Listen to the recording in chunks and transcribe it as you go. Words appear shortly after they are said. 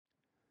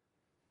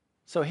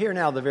So hear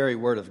now the very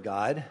word of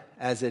God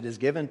as it is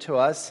given to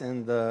us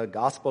in the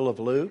Gospel of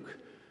Luke,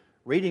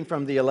 reading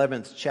from the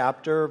 11th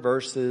chapter,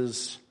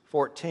 verses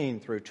 14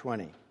 through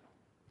 20.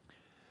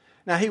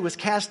 Now he was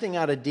casting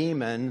out a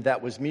demon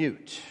that was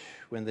mute.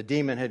 When the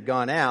demon had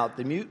gone out,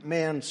 the mute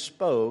man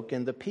spoke,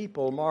 and the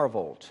people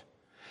marveled.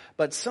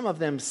 But some of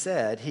them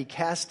said, "He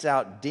casts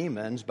out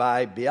demons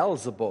by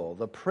Beelzebul,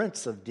 the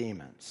prince of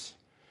demons."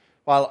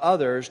 While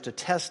others, to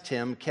test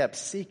him, kept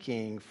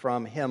seeking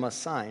from him a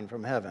sign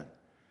from heaven.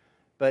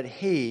 But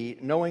he,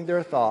 knowing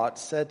their thoughts,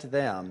 said to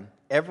them,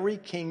 "Every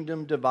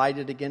kingdom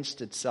divided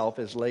against itself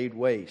is laid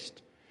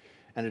waste,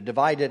 and a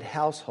divided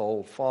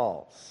household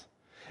falls.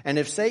 And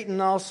if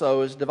Satan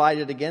also is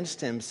divided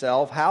against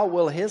himself, how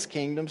will his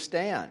kingdom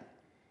stand?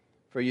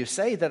 For you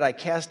say that I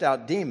cast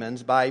out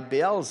demons by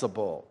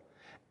Beelzebul.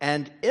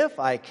 And if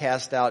I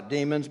cast out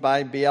demons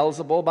by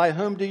Beelzebul, by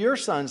whom do your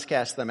sons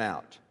cast them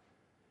out?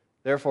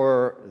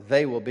 Therefore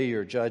they will be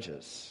your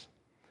judges.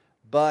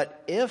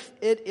 But if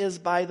it is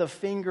by the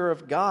finger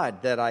of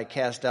God that I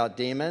cast out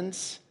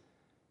demons,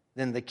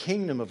 then the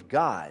kingdom of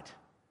God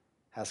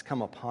has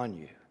come upon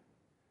you."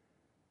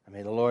 And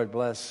may the Lord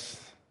bless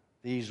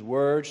these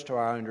words to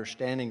our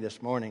understanding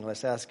this morning.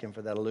 Let's ask Him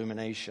for that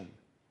illumination.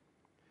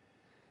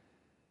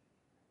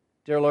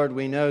 Dear Lord,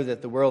 we know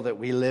that the world that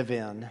we live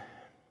in,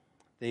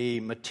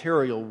 the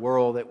material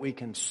world that we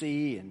can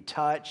see and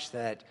touch,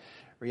 that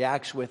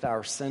reacts with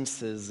our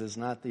senses, is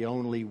not the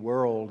only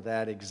world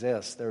that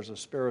exists. There's a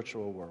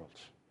spiritual world.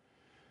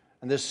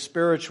 And this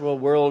spiritual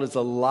world is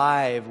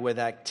alive with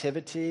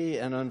activity,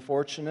 and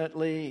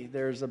unfortunately,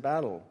 there's a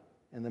battle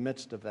in the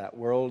midst of that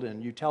world,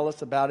 and you tell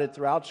us about it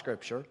throughout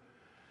Scripture.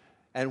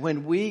 And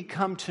when we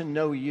come to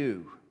know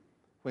you,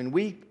 when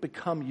we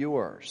become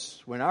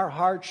yours, when our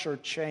hearts are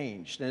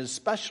changed, and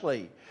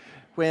especially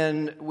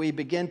when we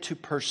begin to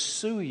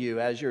pursue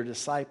you as your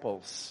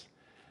disciples,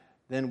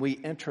 then we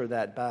enter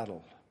that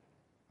battle.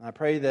 I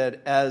pray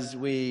that as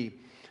we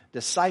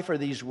decipher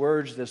these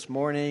words this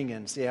morning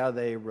and see how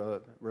they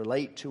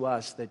relate to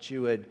us, that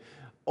you would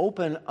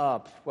open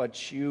up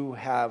what you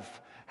have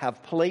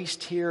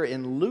placed here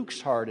in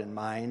Luke's heart and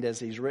mind as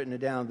he's written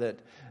it down,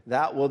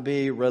 that will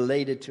be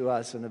related to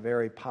us in a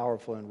very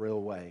powerful and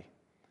real way.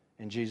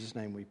 In Jesus'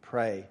 name we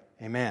pray.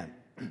 Amen.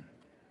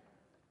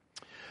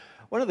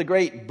 One of the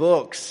great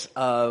books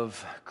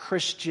of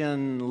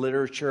Christian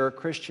literature,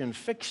 Christian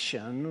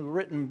fiction,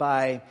 written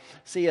by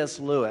C.S.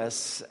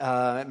 Lewis,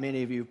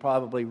 many of you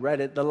probably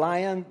read it, The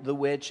Lion, the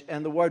Witch,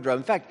 and the Wardrobe.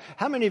 In fact,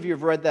 how many of you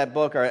have read that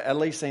book or at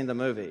least seen the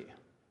movie?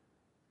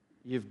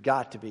 You've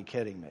got to be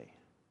kidding me.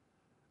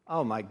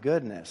 Oh my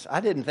goodness. I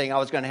didn't think I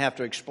was going to have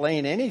to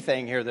explain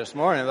anything here this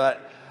morning,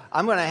 but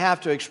I'm going to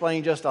have to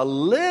explain just a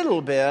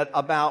little bit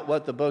about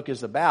what the book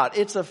is about.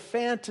 It's a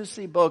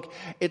fantasy book.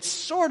 It's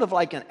sort of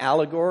like an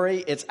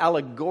allegory. It's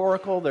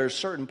allegorical. There's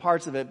certain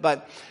parts of it.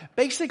 But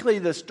basically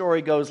the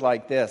story goes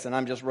like this, and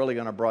I'm just really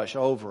going to brush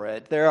over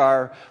it. There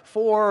are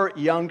 4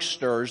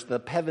 youngsters, the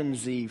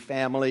Pevensey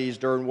families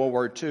during World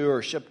War II,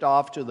 are shipped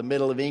off to the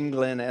middle of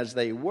England as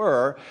they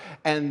were.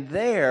 And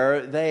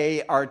there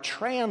they are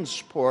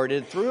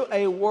transported through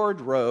a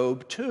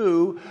wardrobe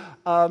to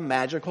a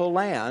magical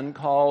land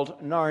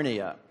called Narnia.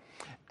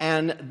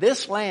 And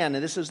this land,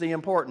 and this is the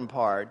important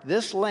part,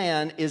 this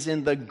land is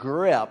in the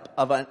grip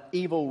of an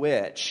evil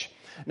witch.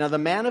 Now, the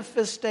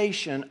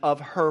manifestation of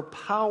her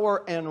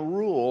power and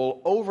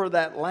rule over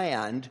that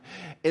land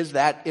is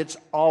that it's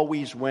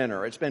always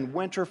winter. It's been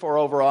winter for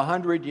over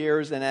 100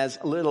 years, and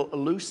as little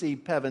Lucy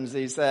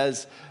Pevensey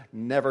says,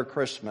 never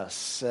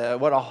Christmas.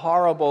 What a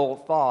horrible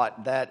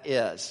thought that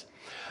is.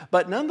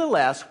 But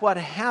nonetheless, what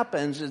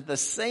happens is the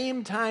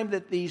same time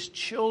that these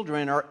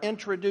children are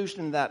introduced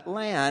in that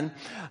land,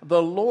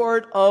 the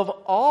Lord of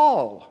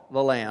all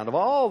the land, of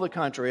all the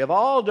country, of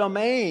all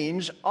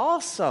domains,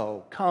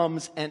 also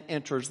comes and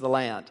enters the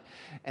land.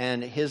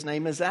 And his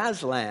name is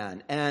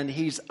Aslan, and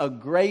he's a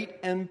great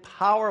and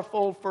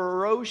powerful,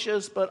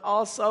 ferocious, but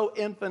also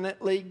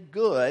infinitely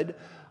good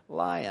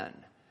lion.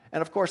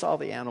 And of course, all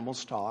the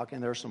animals talk,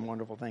 and there are some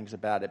wonderful things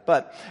about it.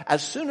 But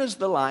as soon as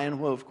the lion,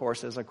 who of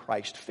course is a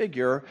Christ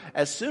figure,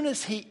 as soon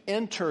as he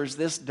enters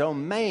this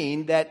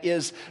domain that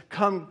is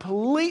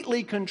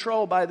completely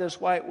controlled by this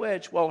white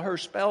witch, well, her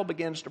spell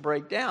begins to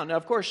break down. Now,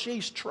 of course,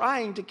 she's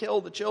trying to kill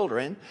the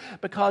children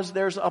because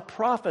there's a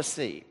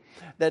prophecy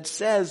that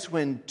says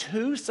when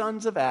 2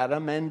 sons of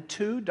Adam and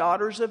 2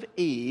 daughters of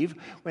Eve,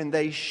 when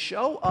they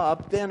show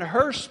up, then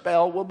her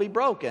spell will be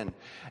broken.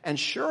 And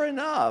sure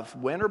enough,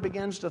 winter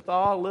begins to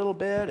thaw a little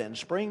bit and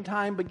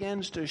springtime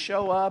begins to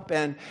show up,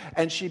 and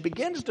she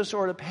begins to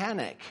sort of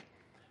panic.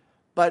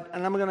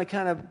 And I'm going to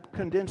kind of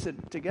condense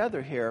it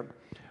together here.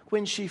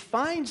 When she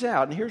finds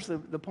out, and here's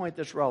the point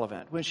that's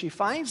relevant, when she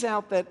finds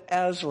out that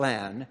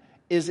Aslan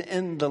is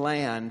in the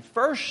land,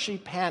 first she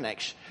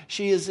panics.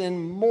 She is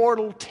in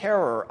mortal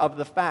terror of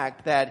the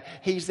fact that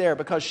he's there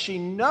because she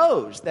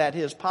knows that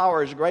his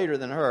power is greater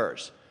than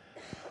hers.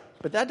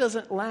 But that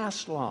doesn't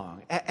last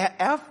long.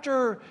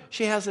 After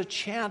she has a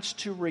chance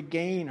to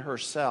regain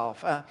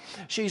herself,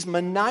 she's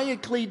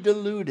maniacally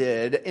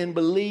deluded in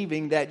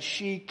believing that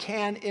she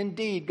can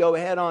indeed go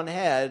head on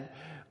head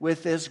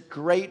with this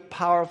great,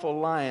 powerful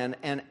lion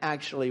and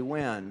actually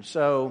win.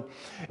 So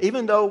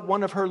even though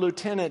one of her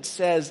lieutenants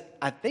says,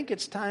 I think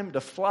it's time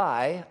to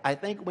fly, I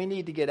think we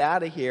need to get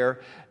out of here,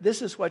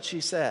 this is what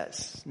she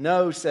says.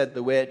 No, said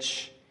the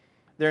witch,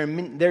 there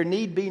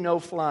need be no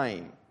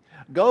flying.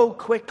 Go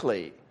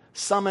quickly,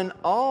 summon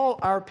all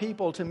our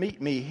people to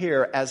meet me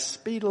here as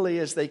speedily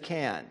as they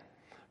can.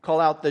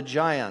 Call out the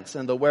giants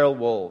and the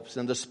werewolves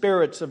and the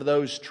spirits of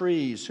those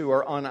trees who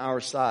are on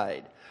our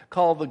side.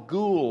 Call the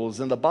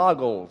ghouls and the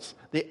bogles,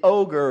 the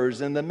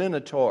ogres and the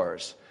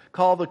minotaurs.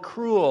 Call the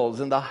cruels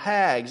and the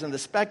hags and the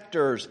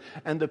specters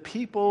and the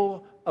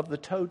people of the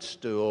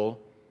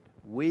toadstool.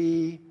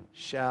 We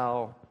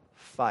shall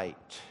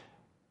fight.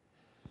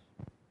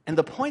 And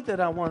the point that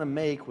I want to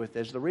make with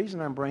this, the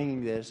reason I'm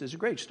bringing this, is a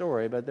great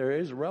story, but there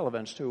is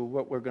relevance to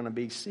what we're going to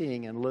be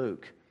seeing in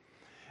Luke,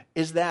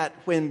 is that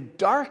when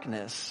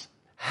darkness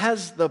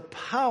has the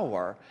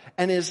power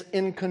and is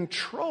in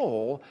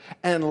control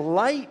and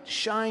light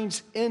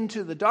shines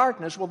into the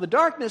darkness, well, the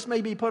darkness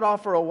may be put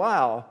off for a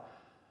while,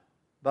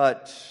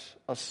 but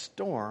a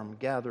storm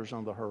gathers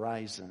on the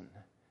horizon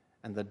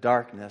and the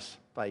darkness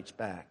fights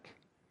back.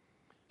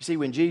 You see,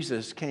 when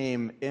Jesus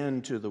came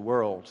into the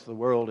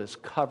world is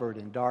covered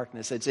in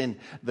darkness. It's in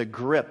the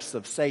grips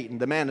of Satan.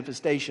 The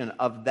manifestation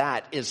of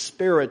that is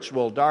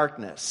spiritual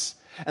darkness.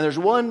 And there's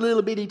one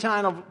little bitty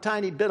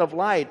tiny bit of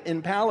light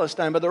in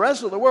Palestine, but the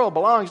rest of the world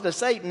belongs to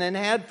Satan and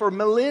had for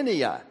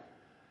millennia.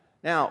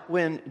 Now,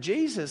 when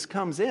Jesus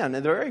comes in, and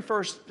the very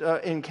first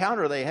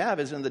encounter they have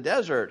is in the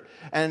desert,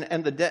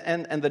 and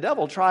the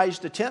devil tries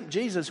to tempt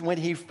Jesus. When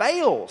he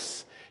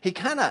fails, he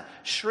kind of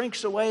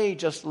shrinks away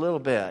just a little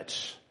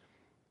bit,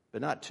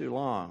 but not too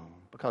long,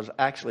 because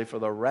actually for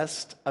the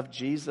rest of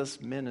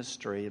Jesus'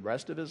 ministry, the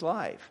rest of his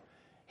life,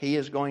 he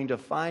is going to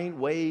find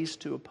ways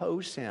to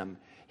oppose him.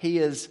 He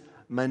is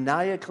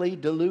maniacally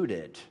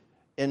deluded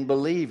in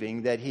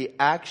believing that he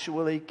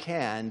actually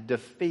can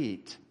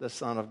defeat the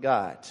Son of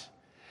God.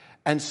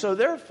 And so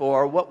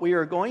therefore, what we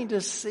are going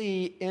to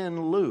see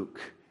in Luke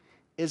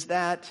is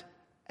that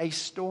a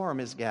storm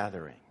is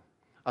gathering.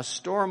 A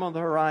storm on the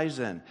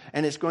horizon.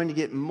 And it's going to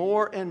get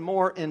more and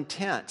more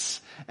intense.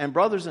 And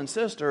brothers and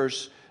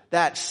sisters,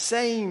 that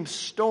same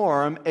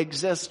storm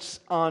exists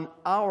on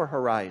our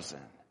horizon.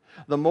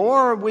 The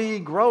more we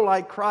grow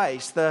like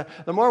Christ, the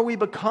more we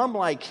become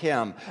like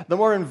Him, the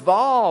more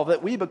involved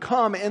that we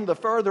become in the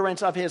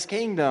furtherance of His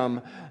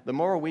kingdom, the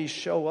more we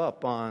show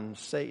up on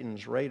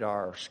Satan's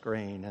radar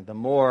screen and the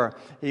more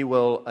he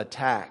will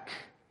attack.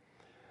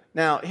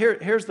 Now,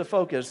 here's the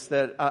focus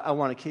that I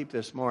want to keep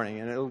this morning,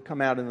 and it'll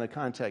come out in the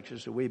context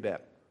just a wee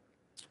bit.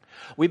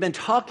 We've been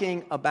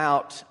talking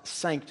about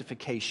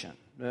sanctification.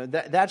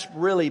 That's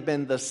really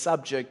been the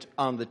subject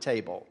on the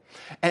table.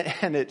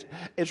 And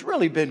it's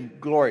really been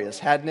glorious,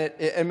 hadn't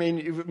it? I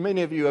mean,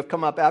 many of you have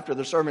come up after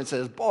the sermon and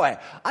says, boy,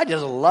 I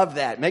just love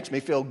that. It makes me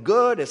feel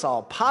good. It's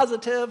all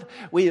positive.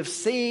 We have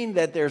seen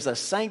that there's a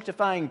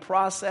sanctifying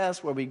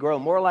process where we grow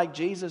more like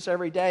Jesus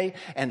every day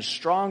and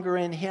stronger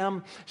in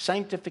Him.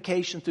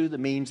 Sanctification through the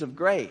means of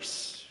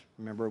grace.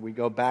 Remember, we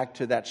go back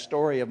to that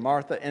story of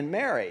Martha and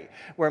Mary,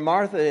 where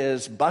Martha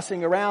is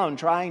bussing around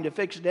trying to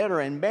fix dinner,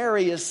 and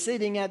Mary is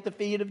sitting at the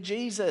feet of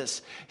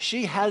Jesus.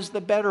 She has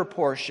the better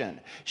portion.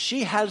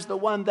 She has the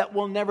one that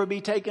will never be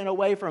taken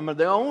away from her,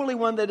 the only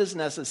one that is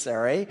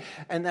necessary,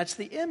 and that's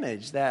the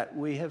image that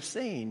we have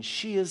seen.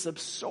 She is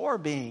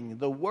absorbing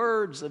the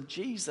words of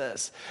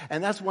Jesus,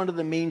 and that's one of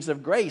the means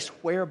of grace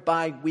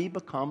whereby we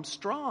become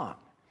strong.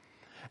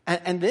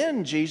 And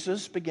then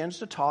Jesus begins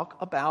to talk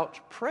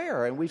about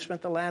prayer. And we've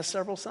spent the last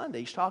several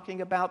Sundays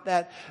talking about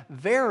that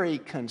very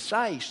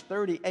concise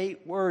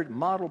 38-word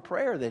model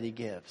prayer that He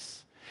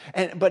gives.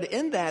 But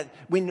in that,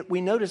 we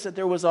notice that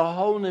there was a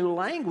whole new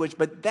language,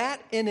 but that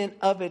in and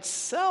of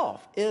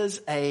itself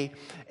is a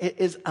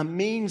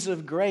means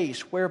of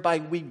grace whereby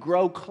we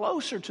grow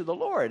closer to the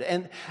Lord.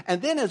 And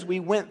then as we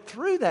went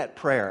through that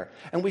prayer,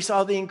 and we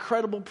saw the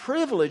incredible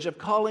privilege of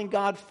calling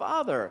God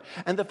Father,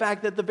 and the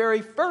fact that the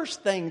very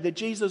first thing that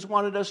Jesus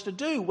wanted us to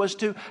do was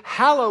to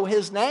hallow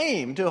His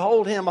name, to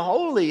hold Him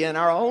holy in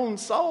our own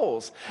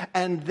souls,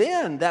 and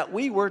then that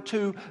we were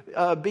to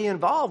be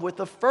involved with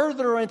the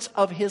furtherance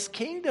of His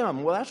kingdom.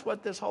 Well, that's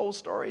what this whole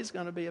story is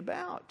going to be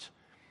about.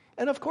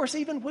 And of course,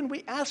 even when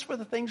we asked for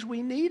the things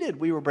we needed,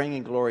 we were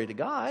bringing glory to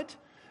God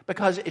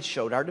because it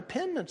showed our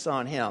dependence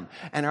on Him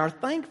and our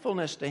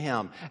thankfulness to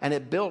Him, and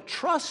it built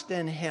trust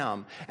in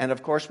Him. And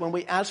of course, when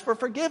we asked for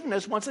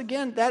forgiveness, once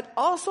again, that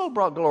also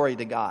brought glory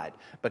to God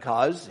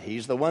because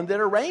He's the one that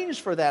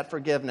arranged for that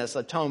forgiveness,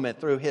 atonement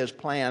through His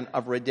plan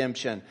of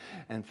redemption.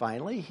 And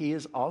finally, He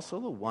is also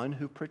the one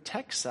who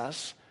protects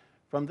us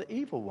from the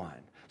evil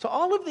one. So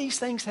all of these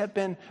things have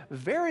been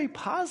very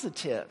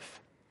positive.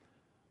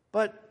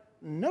 But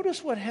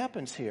notice what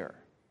happens here.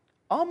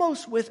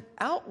 Almost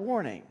without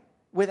warning,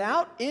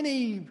 without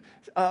any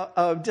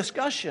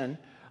discussion,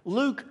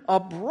 Luke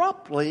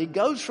abruptly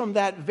goes from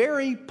that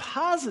very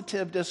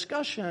positive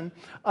discussion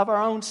of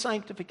our own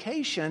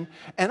sanctification,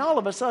 and all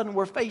of a sudden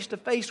we're face to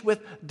face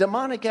with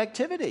demonic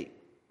activity.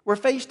 We're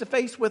face to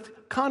face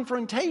with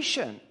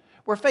confrontation.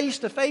 We're face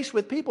to face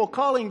with people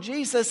calling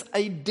Jesus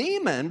a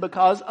demon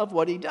because of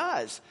what he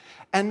does.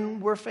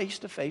 And we're face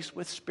to face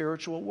with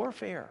spiritual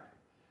warfare.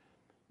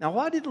 Now,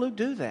 why did Luke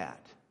do that?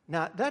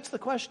 Now, that's the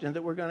question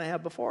that we're going to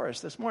have before us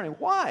this morning.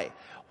 Why?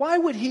 Why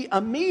would he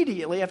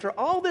immediately, after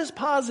all this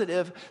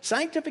positive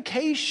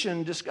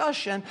sanctification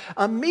discussion,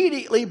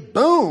 immediately,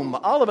 boom,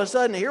 all of a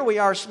sudden, here we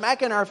are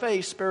smacking our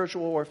face,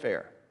 spiritual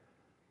warfare?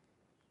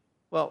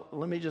 Well,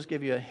 let me just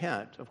give you a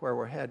hint of where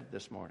we're headed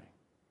this morning.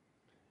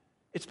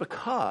 It's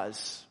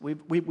because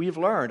we've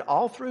learned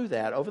all through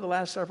that, over the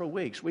last several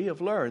weeks, we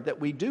have learned that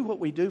we do what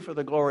we do for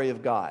the glory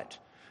of God.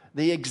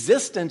 The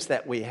existence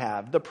that we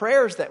have, the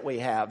prayers that we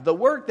have, the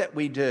work that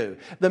we do,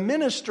 the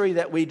ministry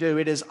that we do,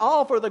 it is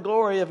all for the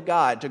glory of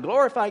God, to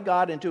glorify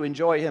God and to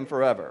enjoy him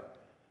forever.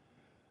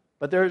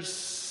 But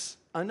there's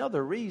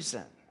another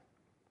reason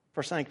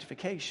for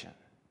sanctification.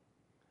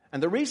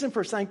 And the reason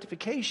for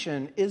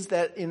sanctification is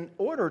that in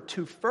order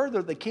to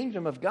further the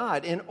kingdom of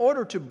God, in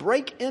order to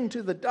break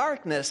into the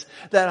darkness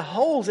that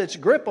holds its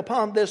grip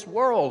upon this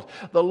world,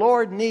 the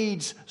Lord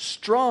needs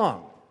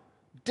strong,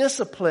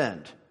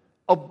 disciplined,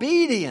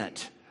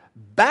 obedient,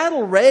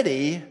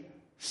 battle-ready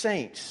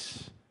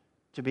saints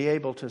to be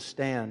able to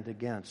stand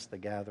against the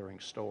gathering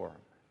storm.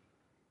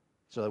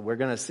 So we're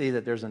going to see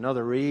that there's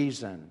another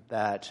reason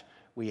that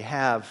we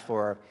have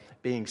for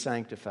being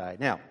sanctified.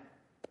 Now,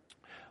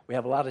 we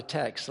have a lot of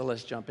text, so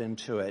let's jump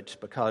into it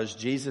because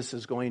Jesus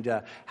is going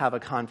to have a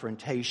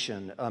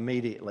confrontation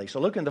immediately. So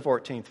look in the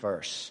 14th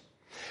verse.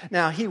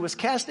 Now, he was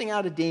casting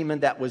out a demon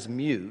that was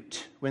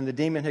mute. When the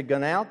demon had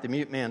gone out, the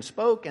mute man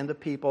spoke, and the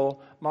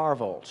people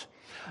marveled.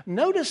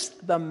 Notice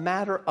the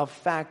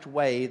matter-of-fact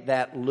way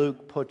that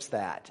Luke puts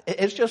that.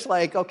 It's just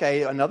like,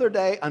 okay, another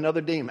day,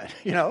 another demon.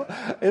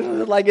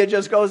 It's like it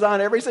just goes on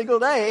every single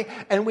day.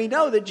 And we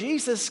know that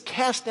Jesus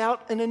cast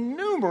out an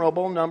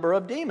innumerable number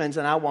of demons.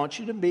 And I want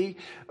you to be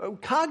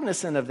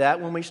cognizant of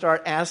that when we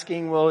start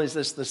asking, well, is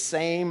this the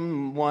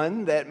same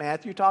one that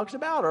Matthew talks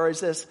about? Or is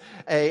this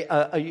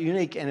a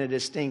unique and a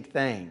distinct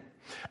thing?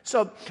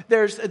 So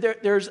there's a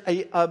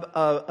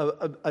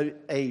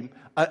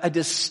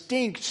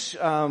distinct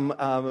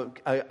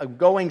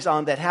goings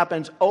on that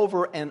happens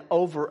over and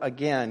over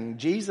again.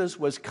 Jesus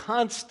was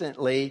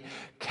constantly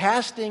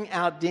casting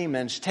out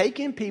demons,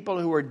 taking people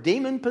who were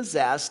demon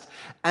possessed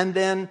and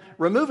then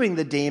removing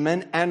the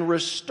demon and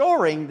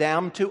restoring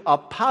them to a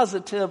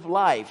positive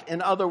life.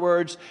 In other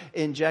words,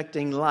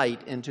 injecting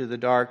light into the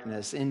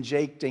darkness,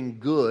 injecting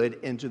good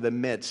into the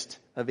midst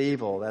of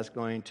evil. That's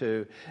going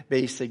to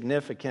be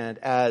significant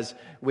as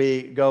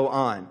we go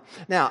on.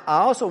 Now,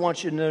 I also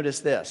want you to notice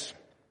this.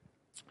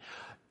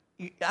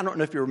 I don't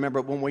know if you remember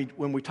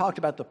when we talked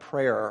about the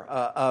prayer,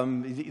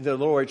 the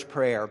Lord's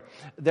Prayer,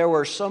 there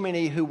were so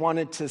many who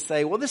wanted to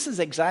say, well, this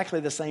is exactly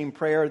the same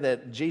prayer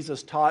that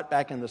Jesus taught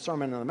back in the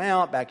Sermon on the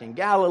Mount, back in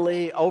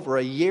Galilee, over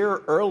a year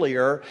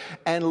earlier,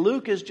 and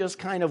Luke is just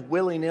kind of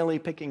willy-nilly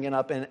picking it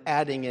up and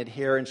adding it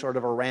here in sort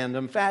of a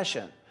random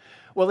fashion.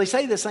 Well, they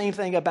say the same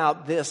thing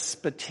about this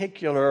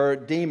particular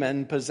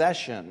demon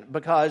possession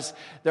because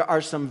there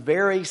are some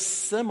very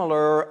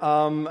similar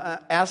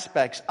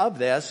aspects of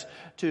this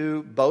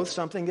to both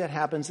something that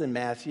happens in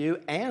Matthew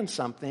and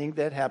something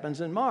that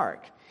happens in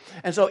Mark.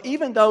 And so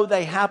even though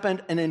they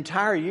happened an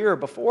entire year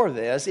before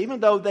this, even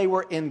though they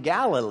were in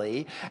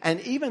Galilee, and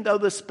even though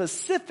the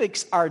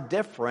specifics are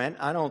different,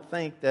 I don't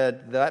think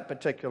that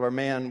particular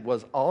man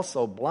was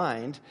also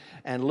blind.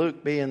 And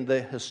Luke being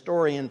the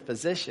historian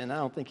physician, I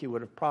don't think he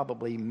would have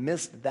probably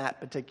missed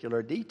that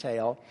particular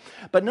detail.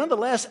 But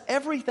nonetheless,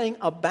 everything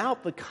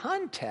about the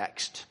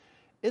context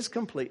is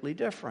completely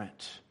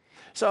different.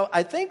 So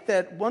I think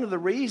that one of the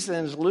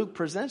reasons Luke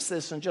presents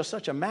this in just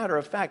such a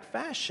matter-of-fact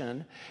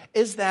fashion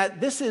is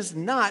that this is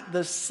not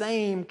the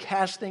same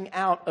casting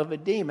out of a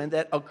demon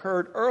that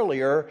occurred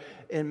earlier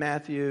in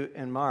Matthew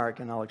and Mark,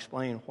 and I'll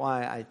explain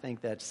why I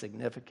think that's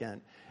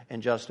significant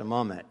in just a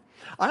moment.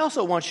 I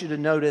also want you to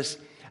notice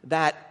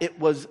that it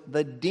was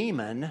the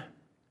demon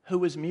who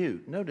was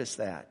mute. Notice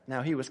that.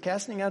 Now, he was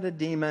casting out a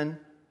demon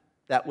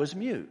that was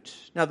mute.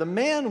 Now, the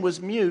man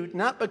was mute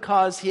not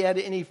because he had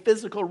any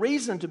physical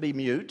reason to be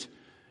mute.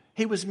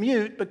 He was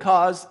mute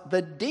because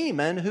the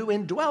demon who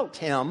indwelt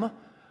him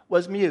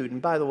was mute. And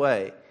by the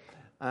way,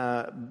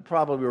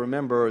 probably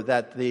remember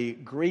that the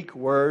Greek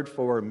word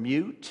for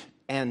mute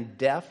and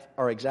deaf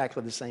are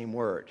exactly the same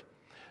word.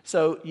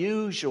 So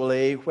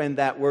usually when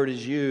that word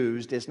is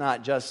used, it's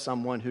not just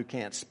someone who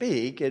can't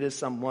speak, it is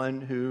someone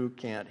who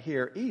can't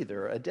hear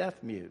either, a deaf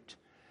mute.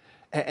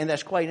 And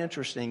that's quite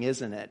interesting,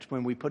 isn't it,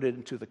 when we put it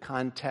into the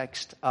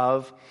context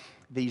of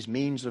these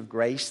means of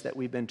grace that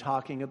we've been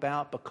talking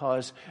about,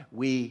 because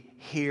we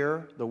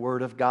hear the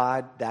Word of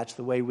God, that's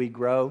the way we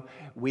grow.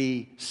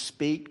 We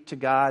speak to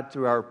God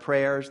through our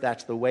prayers,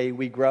 that's the way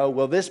we grow.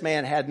 Well, this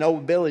man had no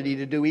ability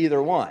to do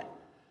either one.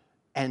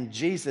 And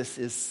Jesus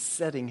is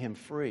setting him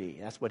free.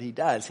 That's what he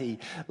does. He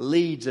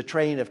leads a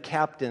train of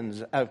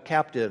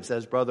captives,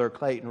 as Brother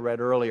Clayton read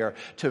earlier,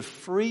 to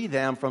free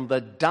them from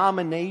the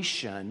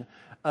domination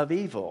of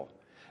evil.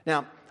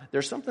 Now,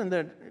 there's something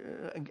that,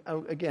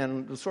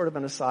 again, sort of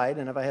an aside,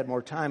 and if I had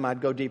more time, I'd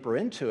go deeper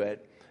into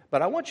it.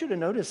 But I want you to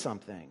notice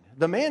something.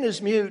 The man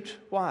is mute.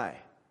 Why?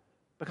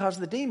 Because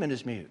the demon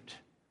is mute.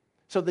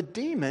 So the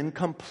demon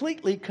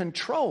completely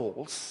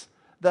controls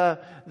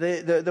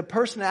the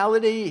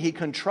personality. He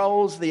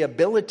controls the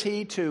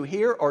ability to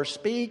hear or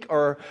speak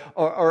or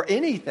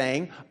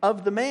anything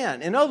of the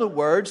man. In other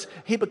words,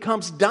 he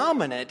becomes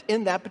dominant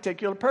in that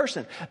particular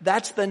person.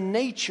 That's the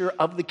nature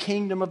of the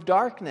kingdom of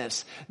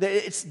darkness.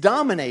 It's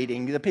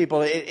dominating the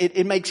people.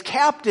 It makes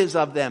captives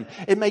of them.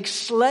 It makes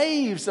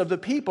slaves of the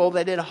people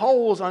that it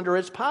holds under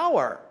its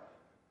power.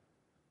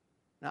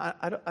 Now,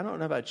 I don't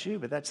know about you,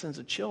 but that sends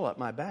a chill up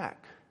my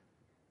back.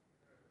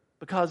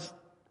 Because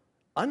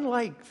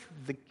unlike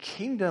the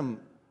kingdom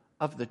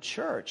of the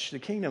church, the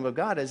kingdom of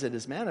God as it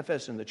is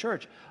manifest in the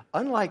church,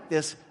 unlike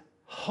this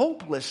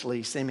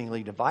hopelessly,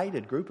 seemingly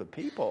divided group of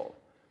people,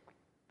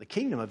 the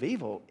kingdom of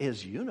evil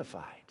is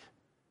unified.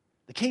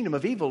 The kingdom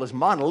of evil is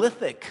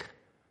monolithic.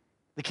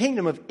 The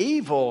kingdom of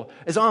evil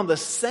is on the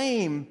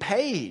same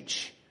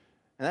page.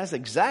 And that's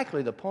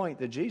exactly the point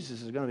that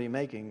Jesus is going to be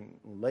making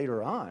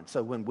later on.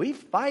 So when we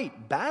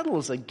fight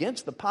battles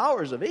against the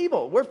powers of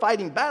evil, we're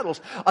fighting battles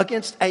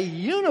against a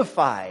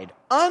unified,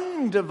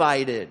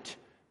 undivided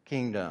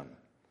kingdom.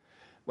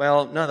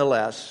 Well,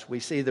 nonetheless,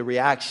 we see the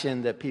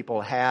reaction that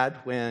people had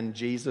when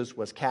Jesus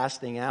was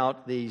casting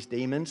out these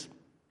demons.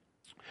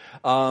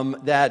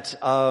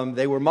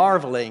 They were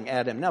marveling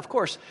at him. Now, of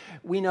course,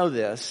 we know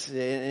this.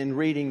 In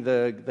reading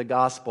the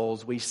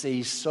Gospels, we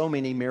see so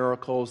many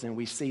miracles, and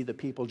we see the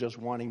people just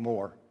wanting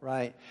more,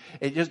 right?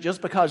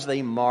 Just because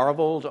they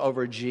marveled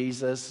over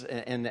Jesus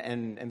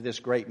and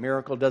this great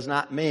miracle does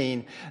not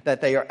mean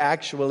that they are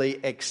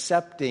actually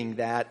accepting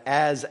that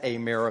as a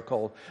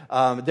miracle.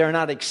 They're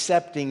not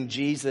accepting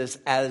Jesus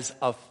as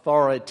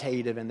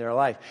authoritative in their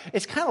life.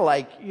 It's kind of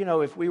like,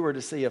 if we were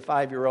to see a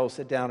 5-year-old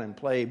sit down and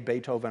play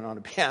Beethoven on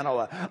a piano,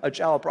 a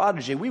child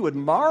prodigy, we would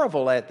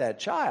marvel at that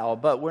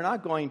child, but we're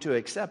not going to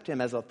accept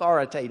him as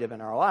authoritative in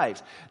our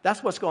lives.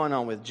 That's what's going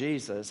on with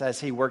Jesus as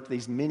he worked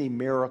these many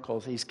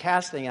miracles. He's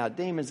casting out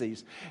demons.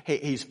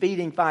 He's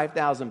feeding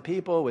 5,000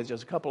 people with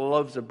just a couple of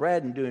loaves of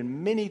bread and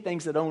doing many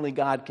things that only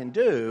God can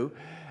do.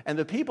 And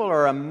the people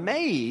are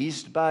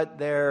amazed, but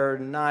they're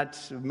not.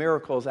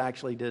 Miracles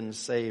actually didn't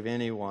save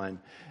anyone.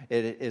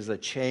 It is a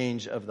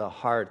change of the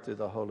heart through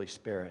the Holy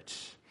Spirit.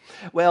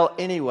 Well,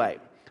 anyway,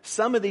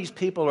 some of these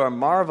people are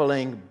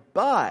marveling,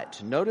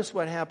 but notice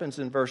what happens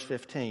in verse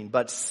 15.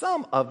 But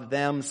some of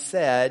them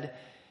said,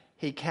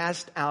 he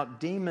cast out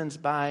demons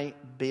by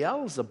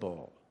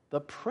Beelzebul,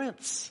 the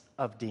prince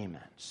of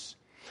demons.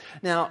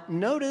 Now,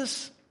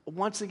 notice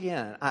once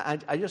again,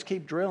 I just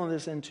keep drilling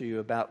this into you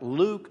about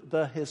Luke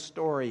the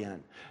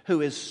historian,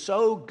 who is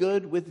so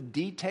good with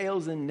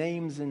details and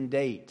names and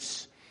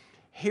dates.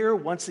 Here,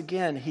 once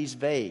again, he's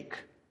vague.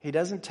 He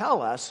doesn't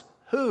tell us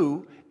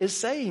who is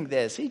saying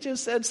this. He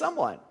just said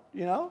someone,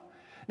 Now,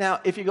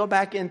 if you go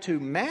back into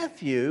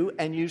Matthew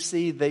and you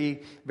see the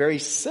very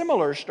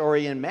similar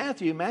story in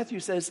Matthew, Matthew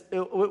says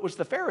it was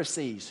the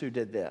Pharisees who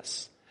did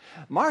this.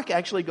 Mark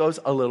actually goes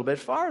a little bit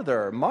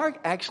farther. Mark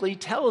actually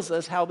tells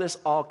us how this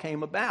all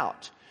came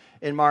about.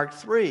 In Mark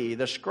 3,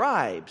 the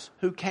scribes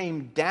who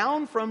came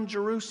down from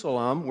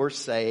Jerusalem were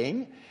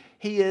saying,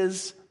 he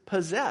is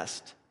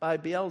possessed by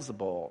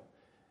Beelzebul,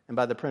 and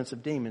by the prince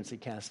of demons he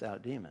cast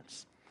out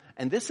demons.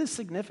 And this is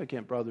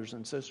significant, brothers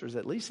and sisters,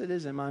 at least it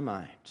is in my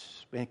mind.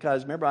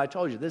 Because remember I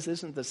told you, this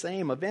isn't the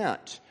same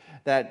event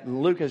that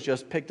Luke has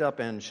just picked up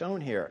and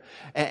shown here.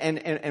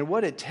 And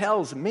what it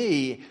tells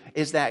me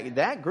is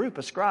that group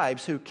of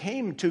scribes who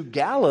came to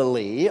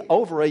Galilee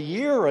over a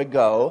year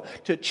ago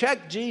to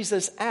check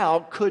Jesus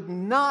out could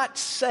not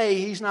say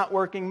he's not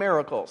working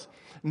miracles.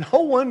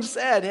 No one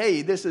said,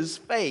 hey, this is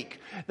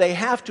fake. They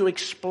have to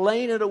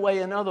explain it away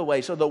another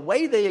way. So the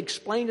way they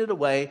explain it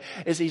away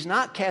is he's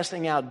not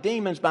casting out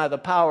demons by the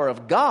power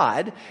of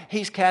God.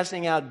 He's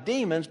casting out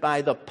demons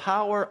by the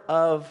power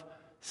of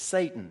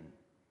Satan.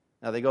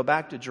 Now they go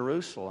back to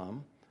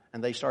Jerusalem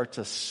and they start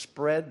to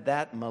spread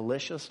that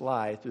malicious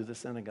lie through the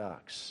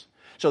synagogues.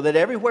 So that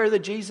everywhere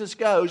that Jesus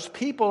goes,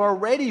 people are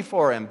ready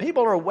for him.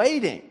 People are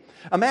waiting.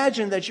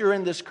 Imagine that you're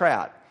in this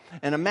crowd.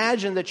 And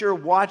imagine that you're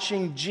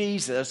watching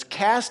Jesus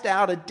cast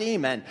out a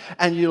demon,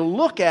 and you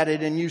look at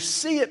it and you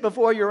see it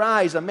before your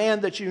eyes, a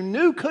man that you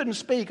knew couldn't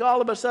speak,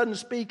 all of a sudden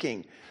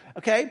speaking.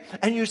 Okay?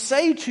 And you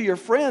say to your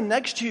friend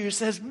next to you,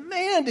 says,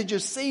 man, did you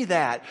see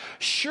that?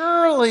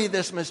 Surely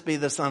this must be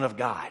the Son of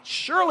God.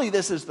 Surely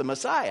this is the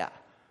Messiah.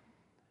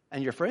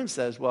 And your friend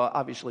says, well,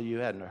 obviously you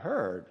hadn't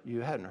heard. You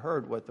hadn't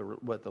heard what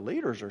the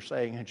leaders are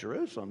saying in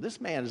Jerusalem.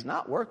 This man is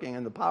not working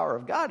in the power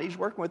of God. He's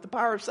working with the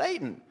power of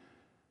Satan.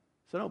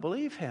 So don't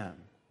believe him.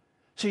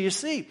 So you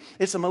see,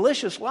 it's a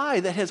malicious lie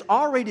that has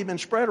already been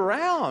spread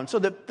around so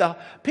that the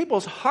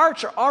people's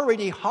hearts are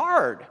already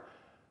hard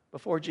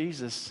before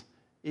Jesus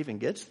even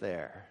gets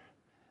there.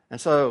 And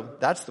so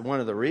that's one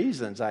of the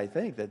reasons I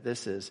think that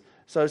this is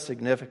so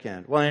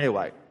significant. Well,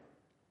 anyway,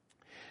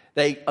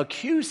 they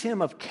accuse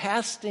him of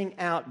casting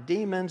out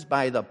demons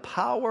by the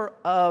power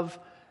of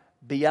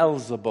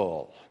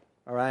Beelzebul.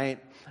 All right?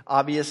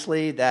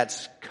 Obviously,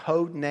 that's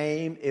code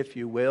name, if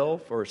you will,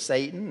 for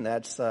Satan.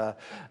 That's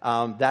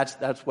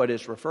what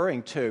it's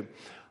referring to.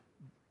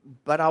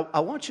 But I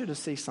want you to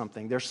see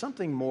something. There's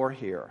something more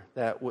here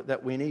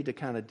that we need to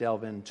kind of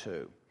delve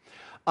into.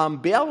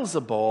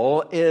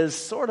 Beelzebul is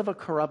sort of a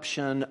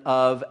corruption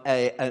of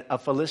a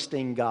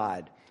Philistine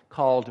god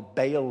called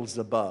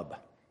Beelzebub.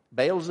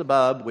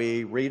 Beelzebub,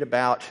 we read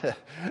about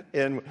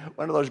in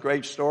one of those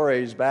great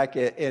stories back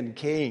in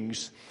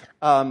Kings.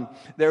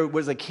 There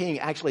was a king,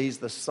 actually he's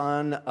the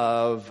son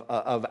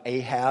of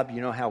Ahab. You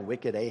know how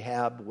wicked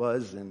Ahab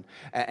was?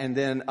 And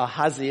then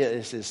Ahaziah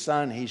is his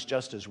son. He's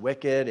just as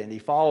wicked, and he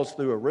falls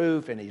through a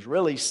roof, and he's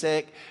really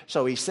sick.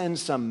 So he sends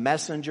some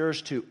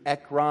messengers to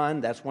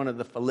Ekron. That's one of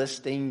the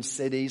Philistine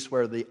cities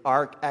where the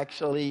ark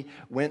actually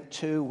went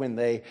to when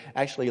they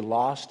actually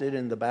lost it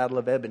in the Battle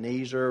of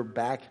Ebenezer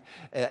back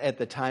at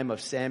the time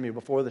of Samuel,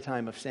 before the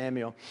time of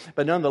Samuel.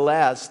 But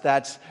nonetheless,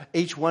 that's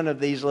each one of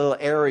these little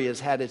areas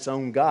had its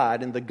own god.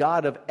 And the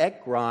god of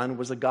Ekron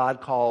was a god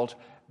called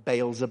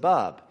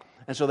Beelzebub.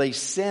 And so he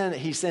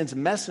sends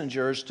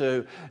messengers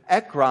to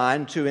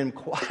Ekron to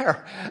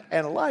inquire.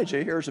 And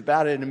Elijah hears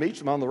about it and meets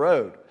him on the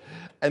road.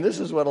 And this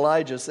is what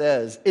Elijah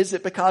says. Is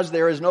it because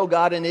there is no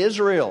God in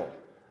Israel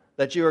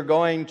that you are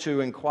going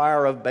to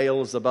inquire of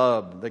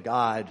Beelzebub, the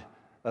god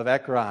of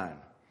Ekron?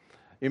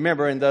 You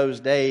remember in those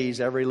days,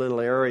 every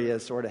little area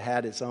sort of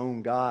had its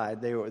own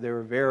god. They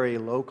were very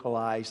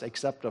localized,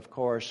 except, of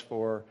course,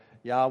 for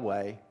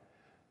Yahweh.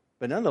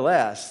 But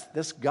nonetheless,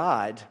 this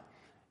God,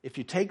 if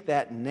you take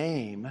that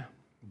name,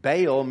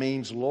 Baal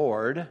means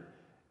Lord,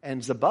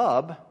 and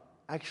Zebub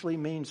actually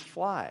means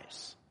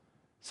flies.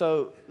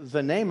 So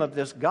the name of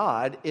this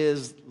God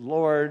is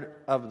Lord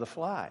of the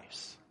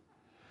Flies.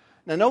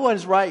 Now, no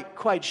one's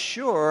quite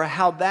sure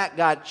how that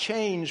got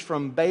changed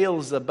from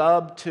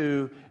Beelzebub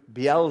to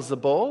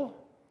Beelzebul,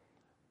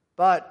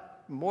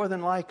 but more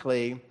than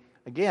likely,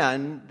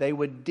 again, they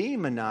would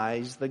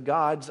demonize the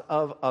gods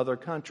of other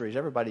countries.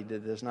 Everybody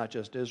did this, not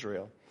just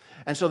Israel.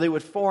 And so they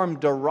would form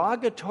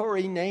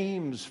derogatory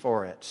names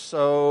for it.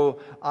 So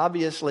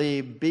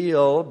obviously,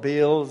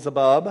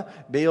 Beelzebub,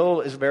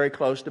 Beel is very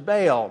close to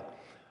Baal.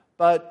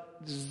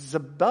 But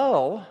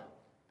Zebul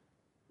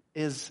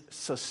is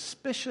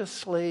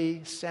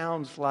suspiciously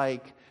sounds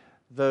like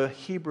the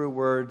Hebrew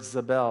word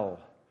Zebel,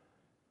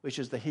 which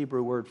is the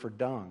Hebrew word for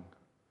dung.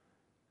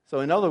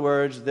 So in other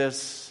words,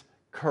 this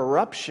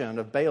corruption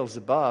of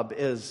Beelzebub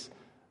is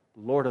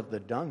Lord of the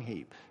dung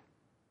heap,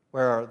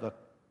 where the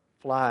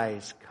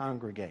flies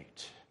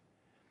congregate.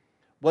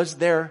 Was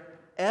there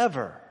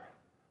ever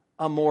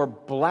a more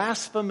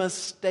blasphemous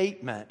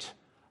statement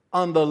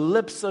on the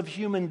lips of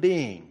human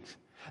beings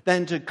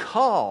than to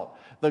call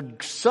the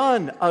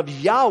Son of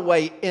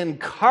Yahweh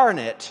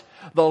incarnate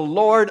the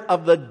Lord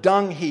of the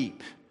dung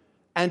heap,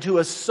 and to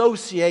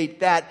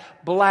associate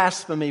that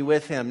blasphemy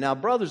with him? Now,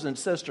 brothers and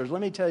sisters,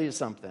 let me tell you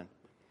something.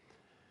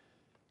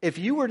 If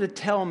you were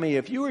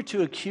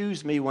to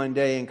accuse me one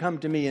day and come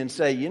to me and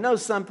say, you know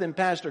something,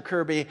 Pastor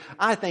Kirby,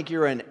 I think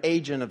you're an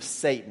agent of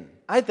Satan.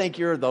 I think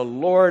you're the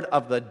Lord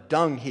of the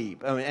dung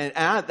heap.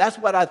 That's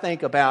what I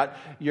think about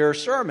your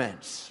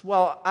sermons.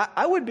 Well,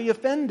 I would be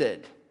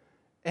offended.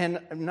 And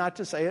not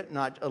to say it,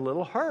 not a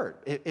little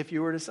hurt if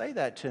you were to say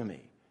that to me.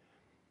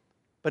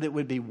 But it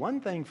would be one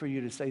thing for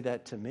you to say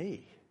that to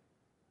me,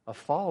 a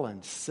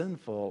fallen,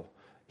 sinful,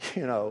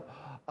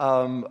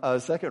 a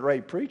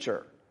second-rate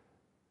preacher.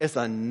 It's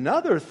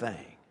another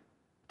thing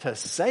to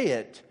say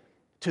it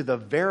to the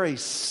very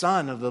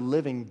Son of the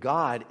living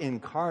God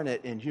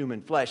incarnate in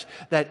human flesh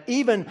that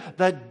even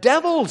the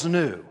devils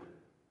knew.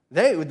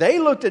 They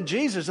looked at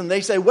Jesus and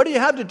they say, what do you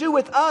have to do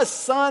with us,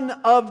 Son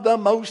of the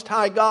Most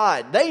High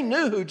God? They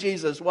knew who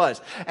Jesus was.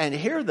 And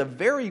here the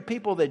very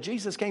people that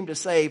Jesus came to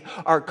save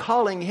are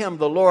calling him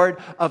the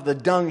Lord of the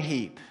dung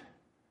heap.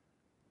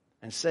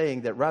 And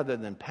saying that rather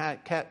than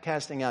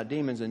casting out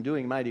demons and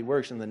doing mighty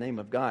works in the name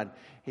of God,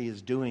 he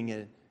is doing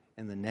it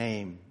in the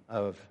name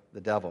of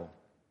the devil.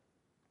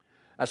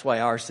 That's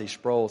why R.C.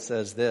 Sproul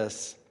says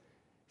this.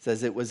 He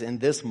says it was in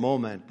this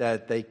moment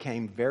that they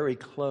came very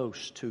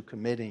close to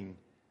committing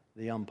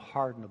the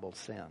unpardonable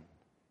sin.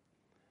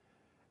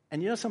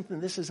 And you know something?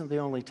 This isn't the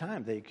only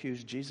time they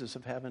accused Jesus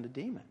of having a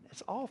demon.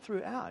 It's all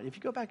throughout. If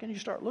you go back and you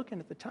start looking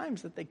at the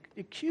times that they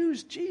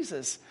accused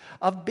Jesus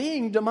of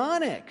being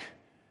demonic.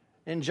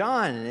 In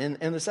John,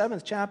 in the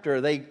 7th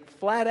chapter, they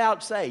flat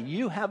out say,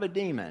 you have a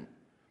demon.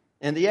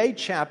 In the 8th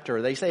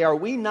chapter, they say, are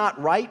we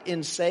not right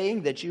in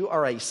saying that you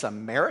are a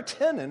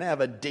Samaritan and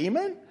have a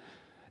demon?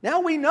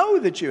 Now we know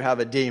that you have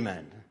a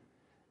demon.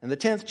 In the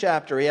 10th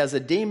chapter, he has a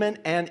demon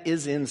and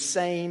is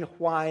insane.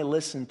 Why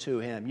listen to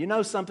him? You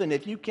know something?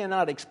 If you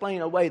cannot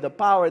explain away the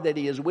power that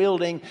he is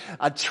wielding,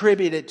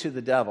 attribute it to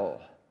the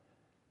devil.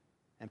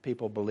 And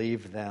people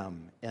believe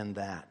them in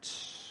that.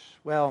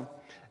 Well,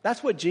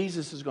 That's what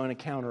Jesus is going to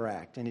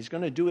counteract, and he's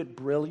going to do it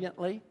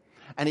brilliantly,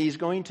 and he's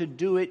going to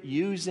do it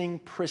using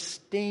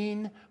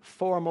pristine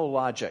formal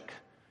logic.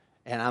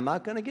 And I'm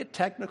not going to get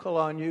technical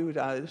on you.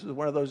 This is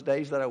one of those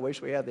days that I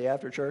wish we had the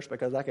after church,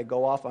 because I could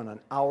go off on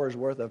an hour's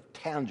worth of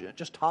tangent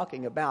just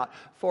talking about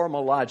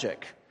formal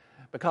logic.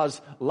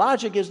 Because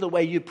logic is the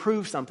way you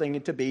prove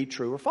something to be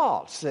true or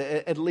false,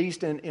 at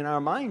least in our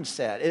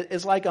mindset.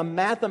 It's like a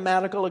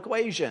mathematical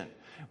equation.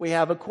 We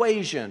have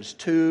equations.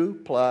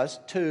 2 plus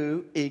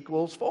 2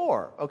 equals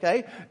 4.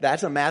 Okay?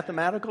 That's a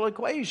mathematical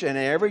equation. And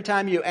every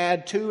time you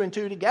add 2 and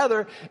 2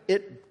 together,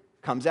 it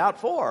comes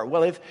out 4.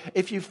 Well,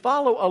 if you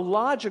follow a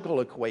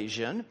logical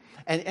equation,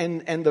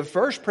 and the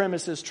first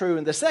premise is true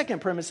and the second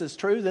premise is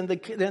true, then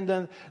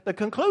the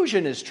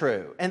conclusion is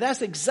true. And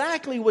that's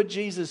exactly what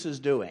Jesus is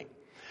doing.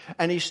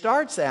 And he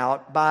starts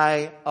out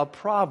by a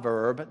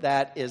proverb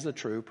that is a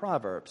true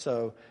proverb.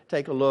 So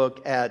take a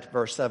look at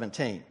verse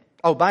 17.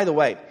 Oh, by the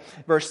way,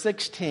 verse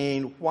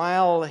 16,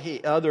 while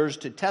others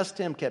to test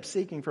him kept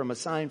seeking from a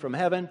sign from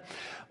heaven.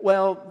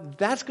 Well,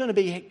 that's going to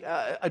be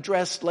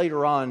addressed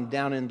later on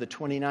down in the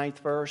 29th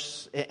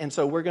verse. And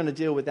so we're going to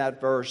deal with that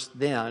verse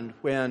then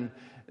when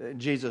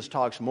Jesus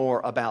talks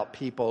more about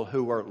people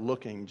who are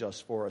looking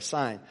just for a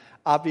sign.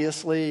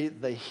 Obviously,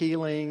 the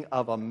healing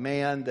of a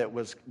man that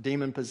was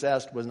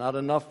demon-possessed was not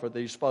enough for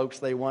these folks.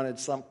 They wanted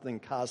something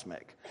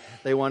cosmic.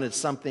 They wanted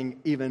something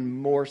even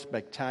more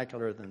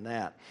spectacular than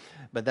that.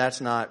 But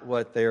that's not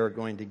what they're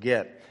going to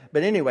get.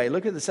 But anyway,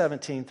 look at the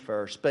 17th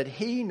verse. But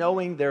he,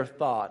 knowing their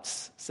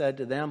thoughts, said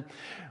to them,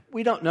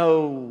 we don't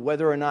know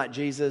whether or not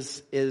this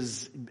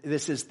is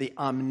the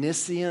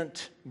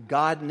omniscient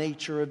God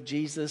nature of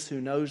Jesus who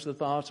knows the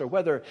thoughts, or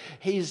whether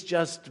he's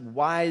just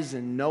wise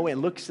and knowing,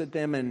 looks at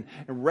them and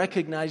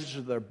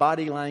recognizes their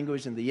body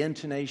language and the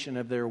intonation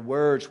of their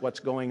words,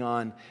 what's going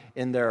on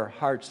in their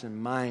hearts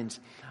and minds.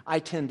 I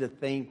tend to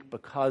think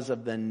because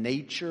of the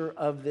nature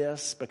of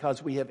this,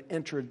 because we have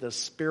entered the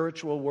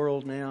spiritual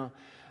world now,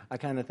 I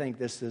kind of think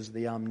this is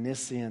the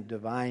omniscient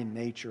divine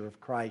nature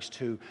of Christ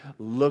who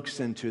looks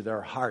into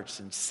their hearts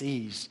and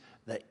sees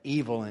the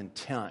evil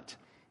intent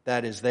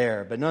that is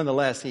there. But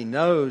nonetheless, he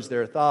knows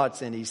their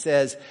thoughts, and he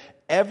says,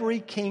 every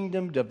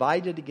kingdom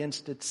divided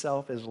against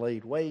itself is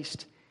laid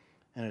waste,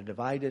 and a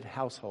divided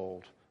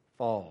household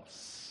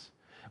falls.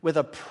 With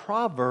a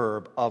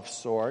proverb of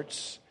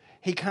sorts,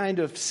 he kind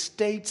of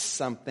states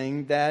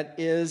something that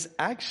is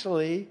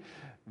actually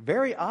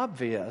very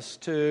obvious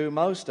to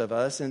most of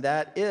us, and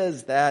that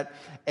is that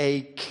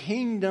a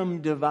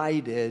kingdom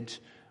divided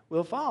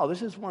will fall.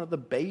 This is one of the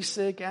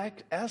basic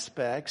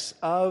aspects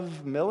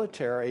of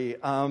military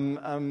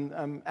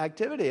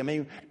activity. I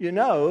mean, you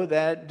know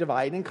that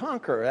divide and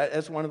conquer.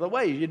 That's one of the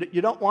ways.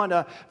 You don't want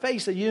to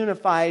face a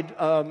unified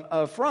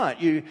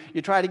front. You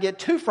try to get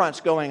two fronts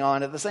going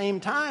on at the same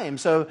time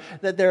so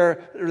that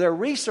their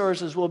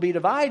resources will be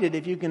divided.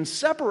 If you can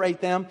separate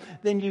them,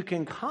 then you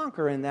can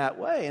conquer in that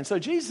way. And so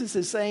Jesus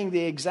is saying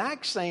the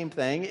exact same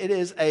thing. It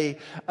is a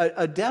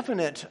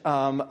definite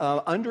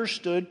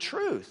understood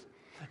truth.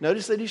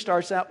 Notice that he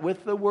starts out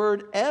with the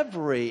word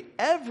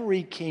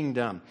every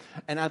kingdom.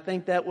 And I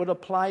think that would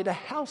apply to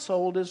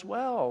household as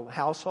well.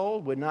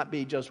 Household would not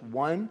be just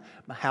one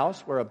house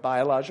where a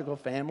biological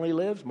family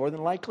lives. More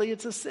than likely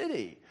it's a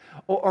city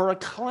or a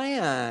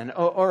clan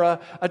or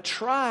a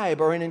tribe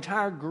or an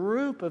entire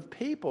group of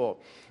people.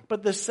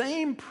 But the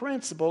same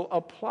principle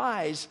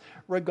applies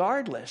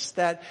regardless,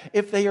 that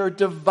if they are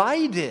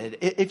divided,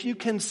 if you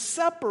can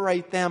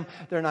separate them,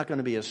 they're not going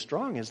to be as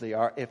strong as they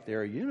are if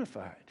they're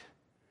unified.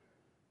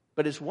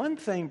 But it's one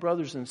thing,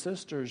 brothers and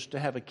sisters, to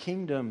have a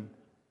kingdom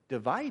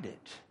divided.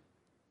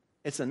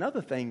 It's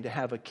another thing to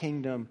have a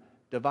kingdom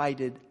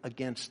divided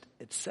against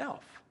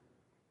itself.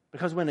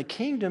 Because when a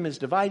kingdom is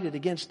divided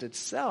against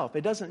itself,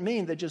 it doesn't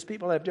mean that just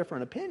people have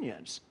different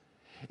opinions.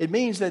 It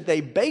means that they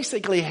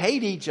basically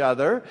hate each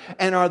other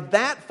and are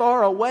that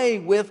far away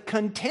with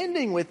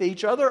contending with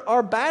each other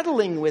or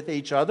battling with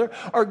each other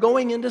or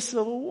going into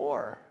civil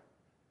war.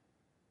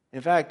 In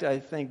fact, I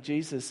think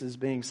Jesus is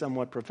being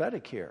somewhat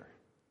prophetic here.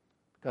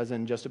 Because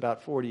in just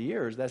about 40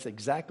 years, that's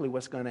exactly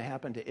what's going to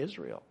happen to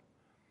Israel.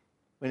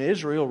 When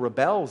Israel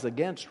rebels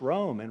against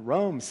Rome and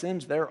Rome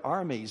sends their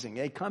armies and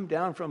they come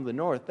down from the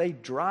north, they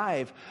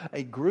drive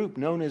a group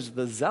known as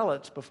the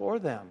Zealots before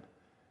them.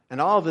 And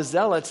all the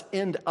Zealots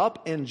end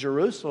up in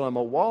Jerusalem,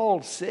 a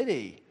walled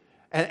city.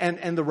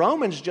 And the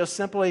Romans just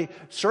simply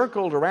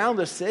circled around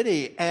the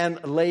city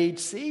and laid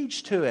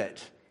siege to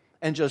it.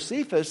 And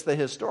Josephus, the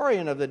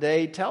historian of the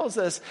day, tells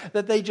us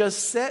that they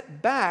just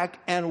sat back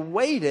and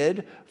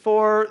waited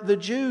for the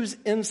Jews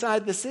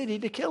inside the city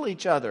to kill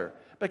each other,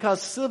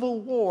 because civil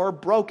war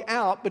broke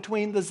out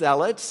between the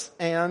Zealots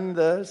and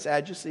the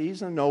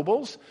Sadducees and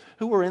nobles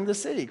who were in the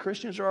city.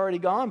 Christians are already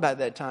gone by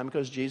that time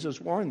because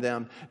Jesus warned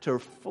them to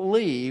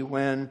flee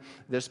when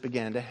this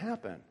began to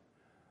happen.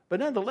 But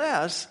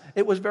nonetheless,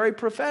 it was very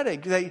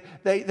prophetic.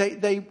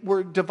 They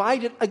were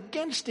divided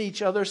against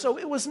each other, so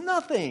it was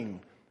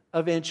nothing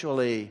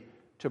eventually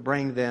to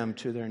bring them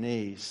to their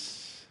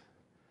knees.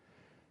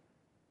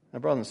 Now,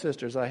 brothers and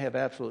sisters, I have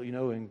absolutely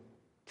no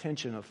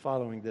intention of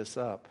following this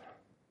up.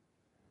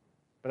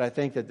 But I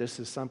think that this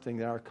is something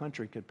that our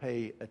country could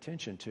pay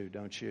attention to,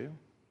 don't you?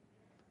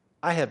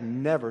 I have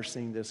never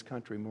seen this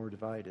country more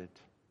divided.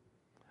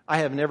 I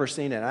have never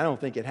seen it. I don't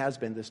think it has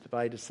been this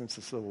divided since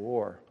the Civil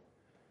War.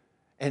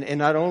 And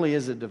not only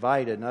is it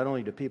divided, not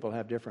only do people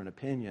have different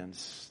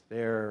opinions,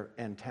 they're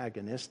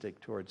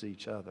antagonistic towards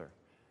each other.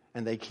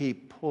 And they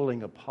keep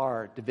pulling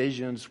apart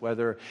divisions,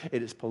 whether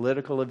it is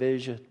political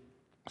division,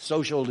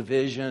 social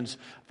divisions,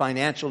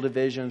 financial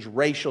divisions,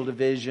 racial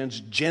divisions,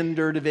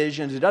 gender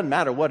divisions. It doesn't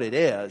matter what it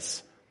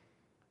is.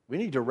 We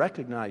need to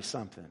recognize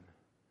something.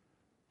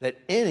 That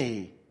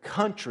any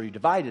country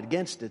divided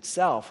against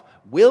itself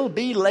will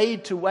be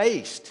laid to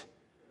waste.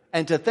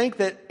 And to think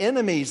that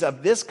enemies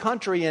of this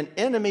country and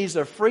enemies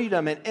of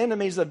freedom and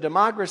enemies of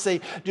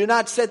democracy do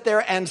not sit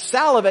there and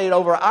salivate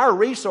over our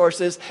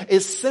resources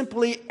is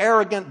simply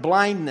arrogant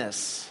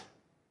blindness.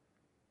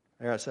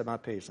 There, I said my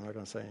piece. I'm not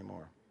going to say any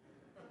more.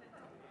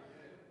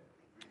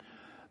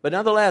 But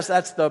nonetheless,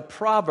 that's the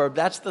proverb,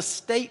 that's the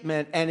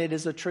statement, and it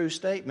is a true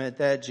statement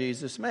that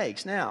Jesus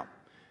makes. Now,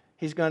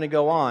 he's going to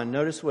go on.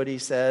 Notice what he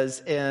says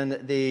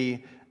in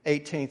the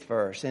 18th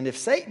verse. And if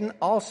Satan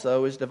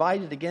also is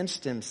divided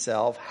against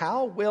himself,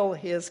 how will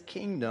his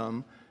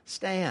kingdom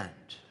stand?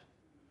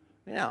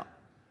 Now,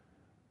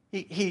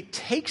 he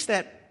takes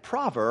that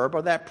proverb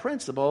or that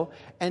principle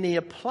and he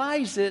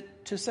applies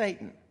it to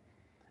Satan.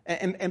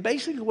 And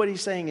basically what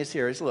he's saying is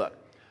here is, look,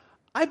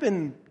 I've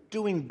been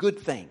doing good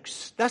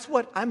things. That's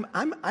what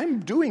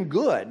I'm doing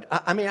good.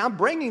 I mean, I'm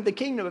bringing the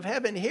kingdom of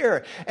heaven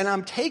here, and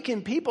I'm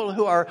taking people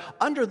who are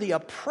under the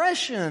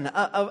oppression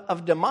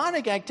of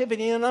demonic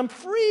activity, and I'm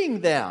freeing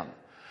them.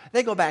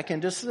 They go back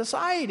into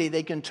society.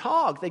 They can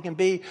talk. They can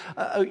be,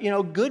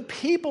 good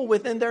people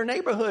within their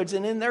neighborhoods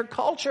and in their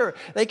culture.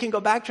 They can go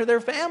back to their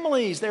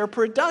families. They're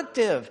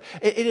productive.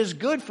 It is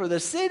good for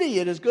the city.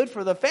 It is good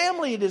for the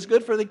family. It is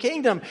good for the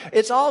kingdom.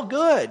 It's all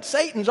good.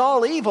 Satan's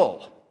all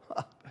evil.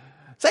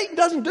 Satan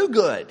doesn't do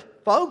good,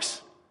 folks.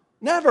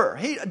 Never.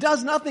 He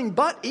does nothing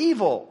but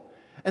evil.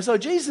 And so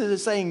Jesus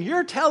is saying,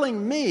 you're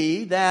telling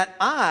me that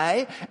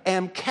I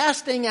am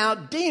casting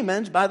out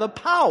demons by the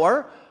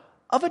power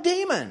of a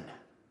demon.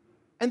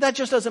 And that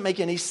just doesn't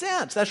make any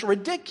sense. That's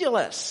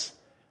ridiculous.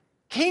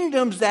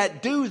 Kingdoms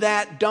that do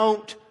that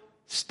don't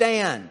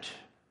stand.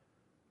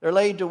 They're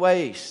laid to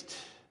waste.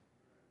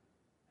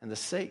 And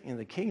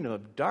the kingdom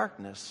of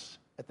darkness,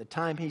 at the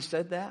time he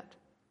said that,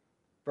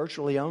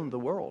 virtually owned the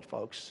world,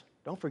 folks.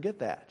 Don't forget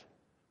that.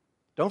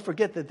 Don't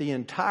forget that the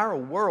entire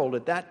world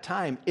at that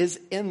time is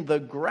in the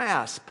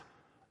grasp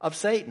of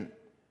Satan.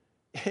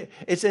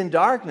 It's in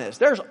darkness.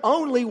 There's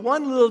only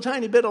one little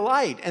tiny bit of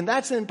light, and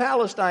that's in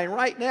Palestine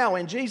right now,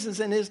 and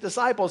Jesus and his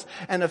disciples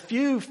and a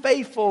few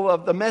faithful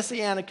of the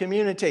Messianic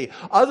community.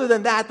 Other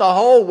than that, the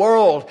whole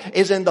world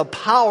is in the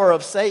power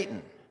of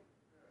Satan.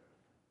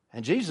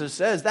 And Jesus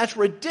says, that's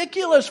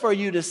ridiculous for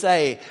you to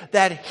say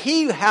that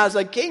he has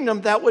a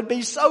kingdom that would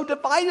be so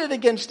divided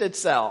against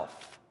itself.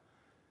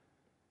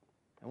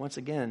 And once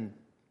again,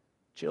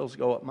 chills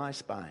go up my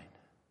spine.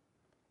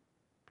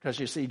 Because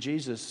you see,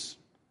 Jesus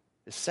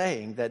is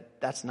saying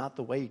that that's not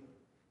the way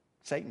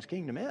Satan's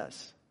kingdom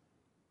is.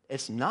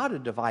 It's not a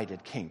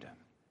divided kingdom.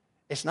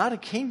 It's not a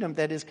kingdom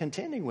that is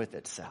contending with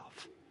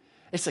itself.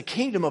 It's a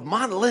kingdom of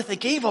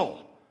monolithic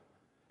evil.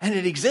 And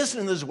it exists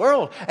in this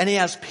world. And he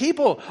has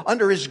people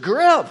under his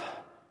grip.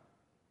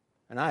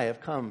 And I have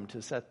come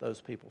to set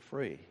those people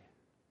free.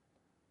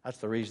 That's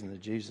the reason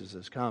that Jesus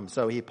has come.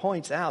 So he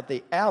points out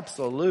the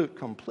absolute,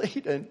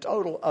 complete, and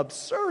total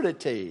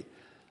absurdity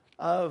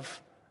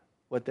of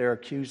what they're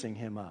accusing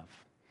him of.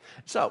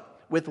 So,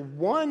 with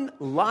one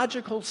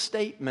logical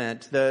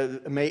statement,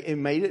 it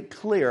made it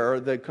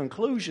clear, the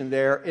conclusion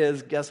there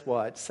is, guess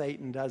what?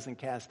 Satan doesn't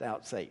cast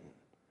out Satan.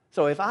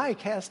 So if I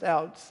cast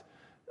out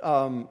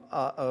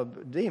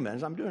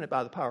demons, I'm doing it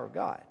by the power of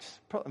God.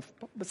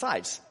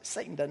 Besides,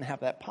 Satan doesn't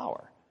have that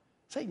power.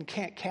 Satan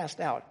can't cast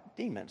out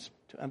demons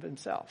of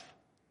himself.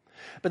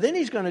 But then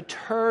he's going to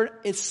turn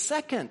his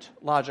second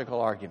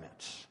logical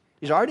argument.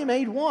 He's already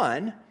made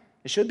one.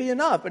 It should be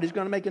enough, but he's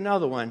going to make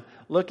another one.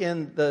 Look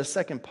in the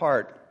second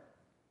part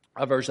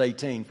of verse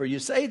 18. For you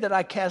say that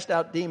I cast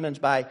out demons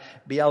by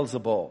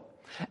Beelzebul.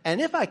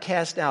 And if I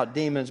cast out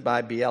demons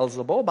by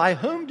Beelzebul, by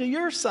whom do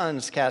your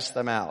sons cast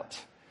them out?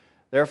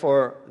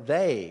 Therefore,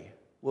 they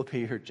will be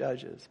your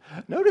judges.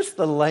 Notice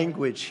the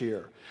language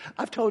here.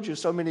 I've told you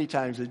so many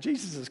times that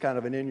Jesus is kind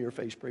of an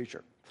in-your-face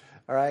preacher.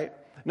 All right?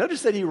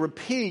 Notice that he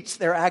repeats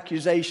their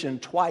accusation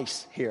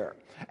twice here.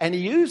 And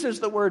he uses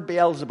the word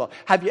Beelzebul.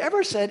 Have you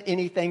ever said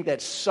anything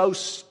that's so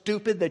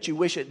stupid that you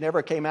wish it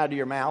never came out of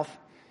your mouth?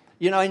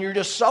 And you're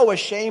just so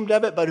ashamed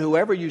of it, but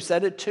whoever you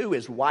said it to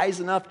is wise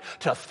enough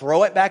to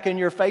throw it back in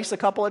your face a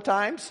couple of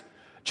times?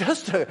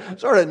 Just to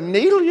sort of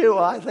needle you.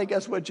 I think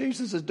that's what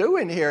Jesus is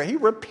doing here. He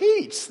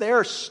repeats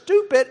their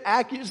stupid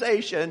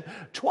accusation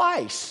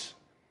twice.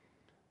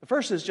 The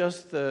first is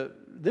just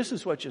this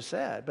is what you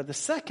said. But the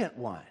second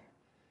one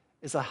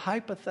is a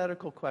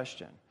hypothetical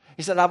question.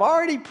 He said, I've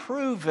already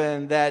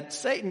proven that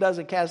Satan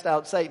doesn't cast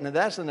out Satan, and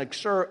that's an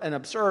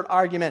absurd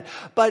argument.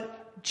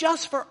 But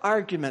just for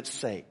argument's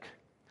sake,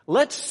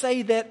 let's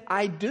say that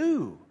I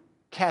do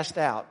cast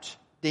out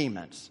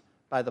demons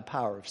by the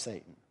power of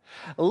Satan.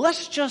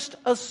 Let's just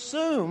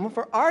assume,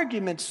 for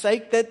argument's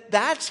sake, that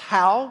that's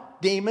how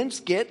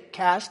demons get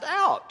cast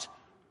out.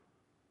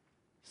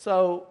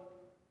 So,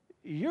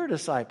 your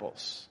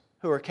disciples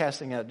who are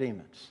casting out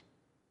demons,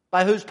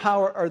 by whose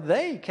power are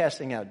they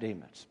casting out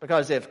demons?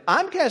 Because if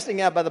I'm casting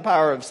out by the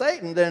power of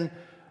Satan, then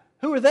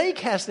who are they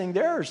casting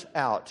theirs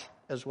out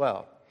as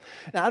well?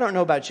 Now, I don't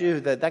know about you,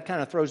 that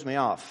kind of throws me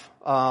off.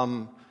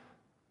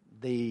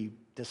 The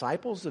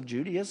disciples of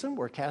Judaism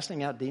were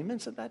casting out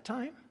demons at that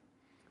time.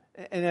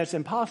 And it's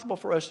impossible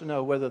for us to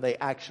know whether they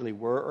actually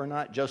were or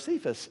not.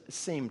 Josephus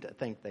seemed to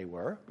think they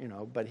were,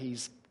 but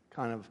he's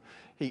kind of,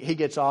 he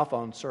gets off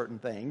on certain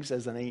things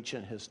as an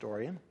ancient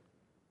historian.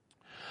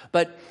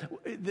 But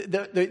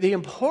the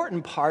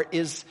important part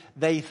is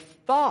they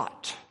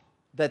thought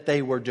that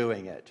they were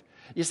doing it.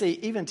 You see,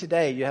 even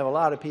today, you have a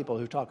lot of people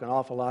who talk an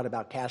awful lot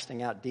about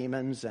casting out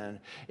demons, and,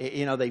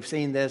 they've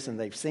seen this and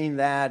they've seen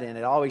that, and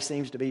it always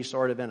seems to be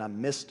sort of in a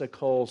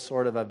mystical,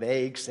 sort of a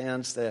vague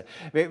sense. That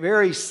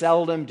very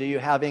seldom do you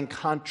have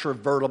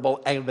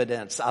incontrovertible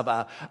evidence of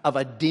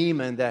a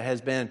demon that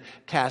has been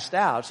cast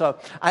out. So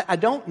I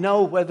don't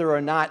know whether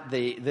or not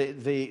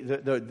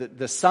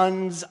the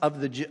sons of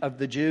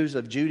the Jews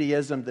of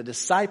Judaism, the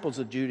disciples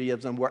of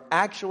Judaism, were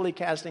actually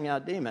casting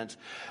out demons.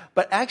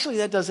 But actually,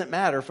 that doesn't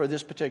matter for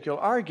this particular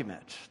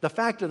argument. The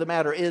fact of the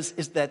matter is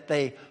that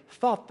they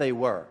thought they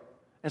were.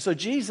 And so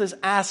Jesus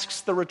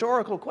asks the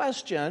rhetorical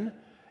question,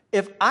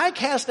 if I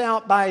cast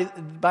out by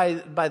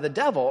the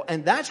devil,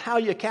 and that's how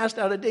you cast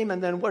out a demon,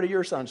 then what are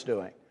your sons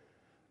doing?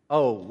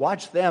 Oh,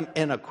 watch them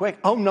in a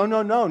quick, no,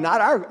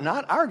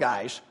 not our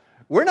guys.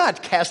 We're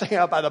not casting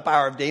out by the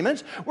power of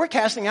demons. We're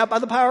casting out by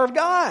the power of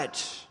God.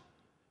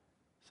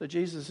 So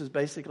Jesus is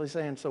basically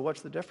saying, so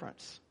what's the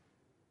difference?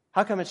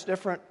 How come it's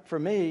different for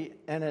me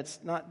and it's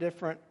not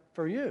different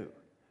for you?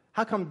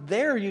 How come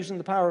they're using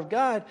the power of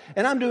God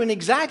and I'm doing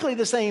exactly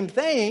the same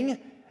thing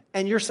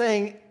and you're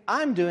saying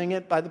I'm doing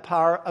it by the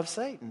power of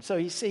Satan? So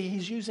you see,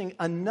 he's using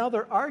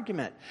another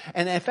argument.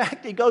 And in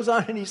fact, he goes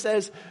on and he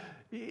says,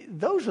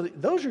 those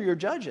are your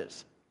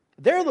judges.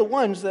 They're the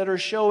ones that are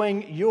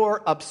showing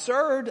your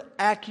absurd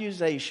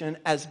accusation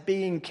as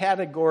being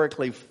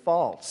categorically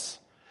false.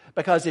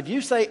 Because if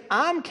you say,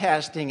 I'm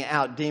casting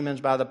out demons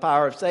by the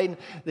power of Satan,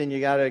 then you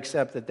got to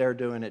accept that they're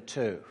doing it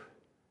too.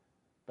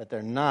 But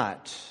they're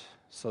not.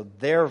 So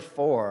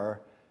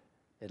therefore,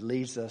 it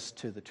leads us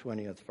to the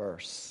 20th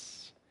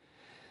verse.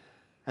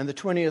 And the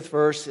 20th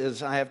verse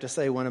is, I have to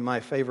say, one of my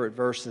favorite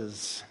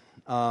verses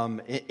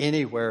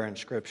anywhere in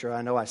Scripture.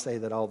 I know I say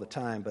that all the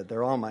time, but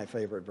they're all my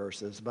favorite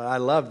verses. But I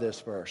love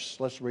this verse.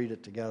 Let's read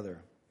it together.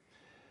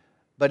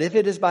 But if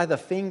it is by the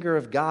finger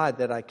of God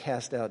that I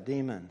cast out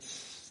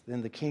demons,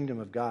 then the kingdom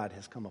of God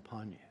has come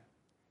upon you.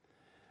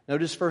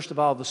 Notice, first of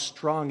all, the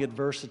strong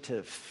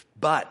adversative,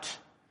 but.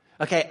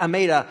 Okay, I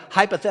made a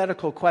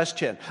hypothetical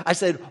question. I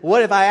said,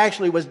 what if I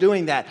actually was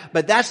doing that?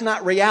 But that's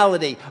not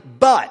reality.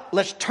 But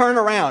let's turn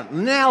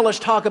around. Now let's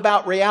talk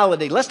about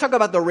reality. Let's talk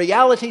about the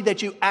reality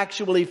that you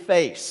actually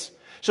face.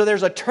 So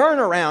there's a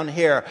turnaround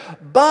here.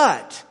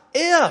 But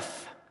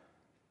if,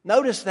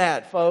 notice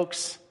that,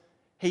 folks.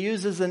 He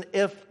uses an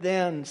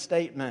if-then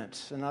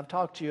statement. And I've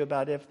talked to you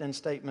about if-then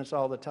statements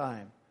all the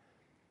time.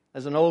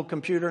 As an old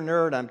computer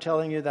nerd, I'm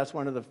telling you that's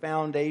one of the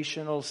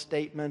foundational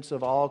statements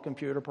of all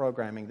computer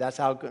programming. That's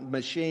how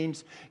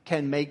machines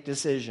can make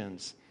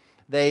decisions.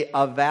 They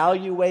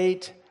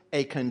evaluate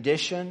a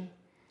condition,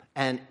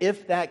 and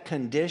if that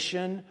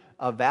condition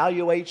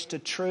evaluates to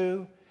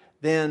true,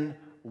 then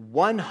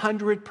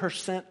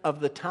 100% of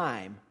the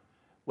time,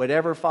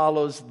 whatever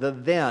follows the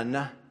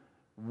then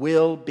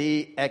will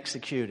be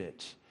executed.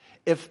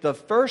 If the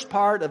first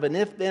part of an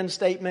if-then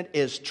statement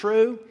is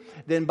true,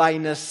 then by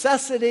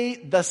necessity,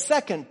 the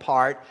second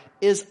part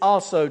is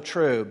also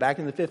true. Back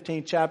in the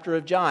 15th chapter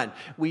of John,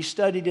 we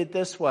studied it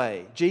this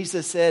way.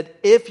 Jesus said,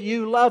 if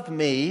you love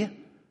me,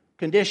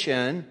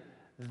 condition,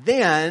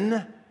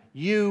 then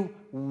you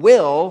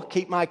will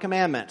keep my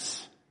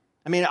commandments.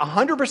 I mean,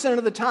 100%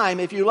 of the time,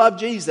 if you love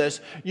Jesus,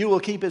 you will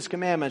keep His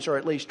commandments, or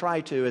at least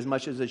try to, as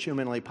much as is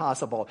humanly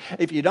possible.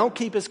 If you don't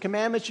keep His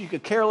commandments, you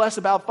could care less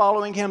about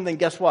following Him, then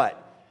guess what?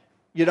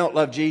 You don't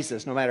love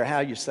Jesus, no matter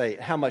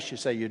how much you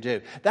say you do.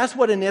 That's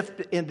what an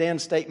if-then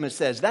statement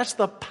says. That's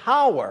the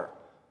power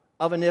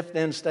of an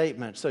if-then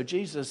statement. So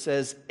Jesus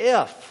says,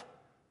 if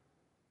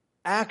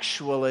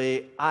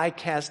actually I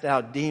cast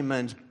out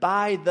demons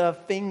by the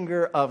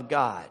finger of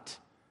God,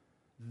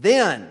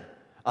 then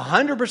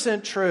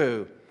 100%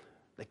 true,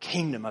 the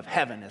kingdom of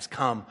heaven has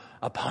come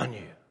upon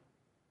you.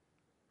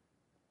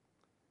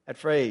 That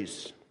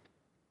phrase,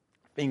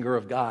 finger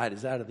of God,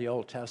 is out of the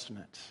Old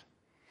Testament.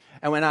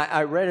 And when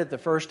I read it the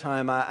first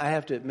time, I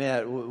have to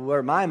admit,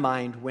 where my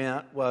mind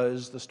went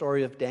was the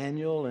story of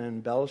Daniel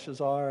and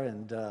Belshazzar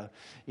and, the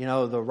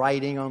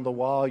writing on the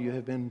wall, you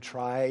have been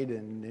tried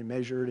and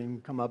measured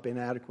and come up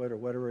inadequate or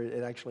whatever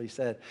it actually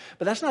said.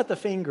 But that's not the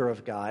finger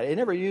of God. It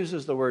never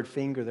uses the word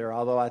finger there,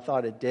 although I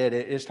thought it did.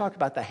 It's talking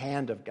about the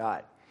hand of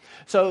God.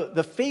 So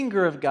the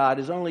finger of God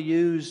is only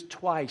used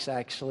twice,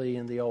 actually,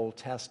 in the Old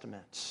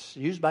Testament.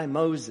 Used by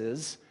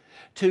Moses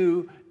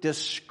to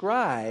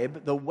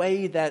describe the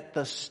way that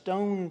the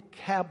stone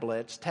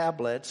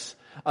tablets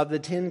of the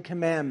Ten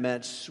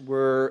Commandments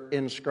were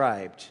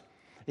inscribed.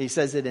 He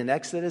says it in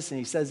Exodus and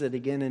he says it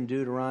again in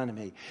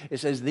Deuteronomy. It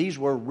says these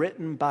were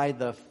written by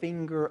the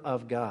finger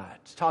of God.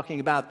 It's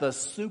talking about the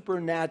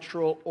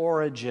supernatural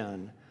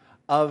origin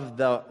of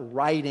the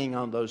writing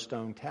on those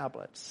stone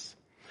tablets.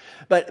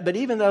 But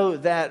even though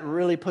that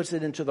really puts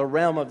it into the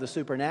realm of the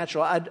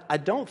supernatural, I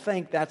don't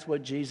think that's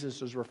what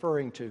Jesus is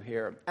referring to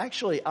here.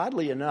 Actually,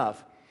 oddly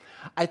enough,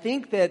 I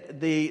think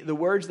that the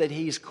words that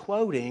he's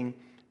quoting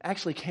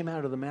actually came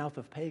out of the mouth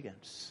of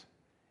pagans.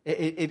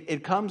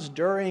 It comes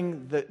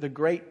during the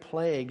great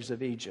plagues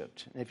of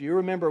Egypt. If you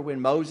remember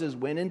when Moses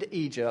went into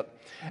Egypt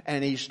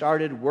and he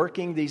started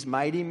working these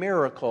mighty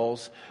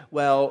miracles,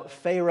 well,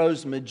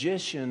 Pharaoh's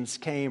magicians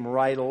came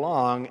right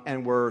along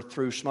and were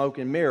through smoke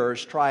and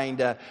mirrors trying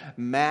to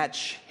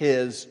match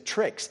his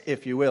tricks,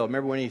 if you will.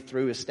 Remember when he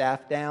threw his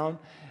staff down?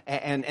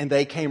 And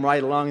they came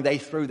right along. They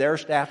threw their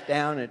staff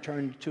down and it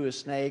turned into a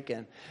snake.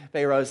 And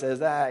Pharaoh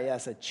says,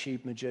 it's a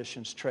cheap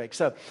magician's trick.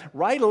 So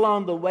right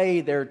along the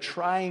way, they're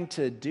trying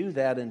to do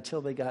that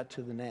until they got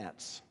to the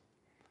gnats.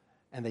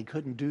 And they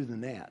couldn't do the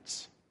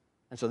gnats.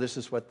 And so this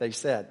is what they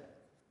said.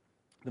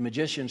 The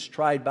magicians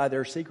tried by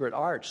their secret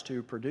arts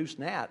to produce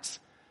gnats,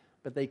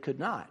 but they could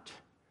not.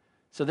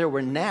 So there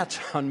were gnats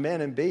on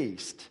men and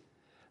beasts.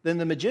 Then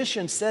the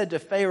magician said to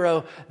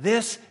Pharaoh,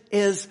 this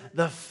is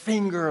the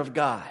finger of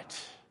God.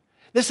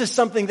 This is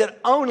something that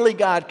only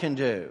God can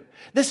do.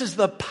 This is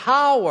the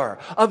power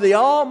of the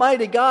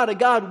Almighty God, a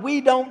God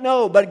we don't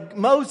know, but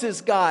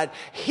Moses' God.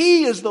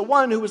 He is the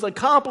one who is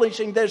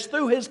accomplishing this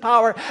through His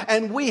power,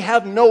 and we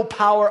have no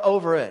power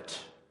over it.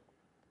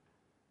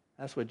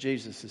 That's what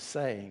Jesus is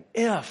saying.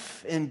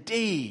 If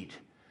indeed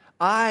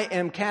I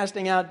am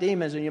casting out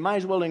demons, and you might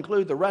as well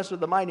include the rest of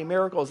the mighty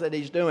miracles that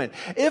He's doing.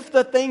 If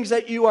the things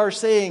that you are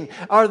seeing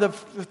are the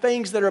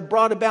things that are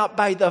brought about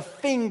by the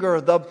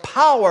finger, the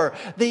power,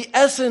 the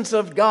essence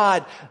of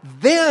God,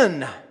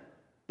 then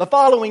the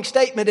following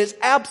statement is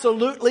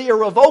absolutely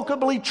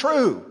irrevocably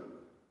true.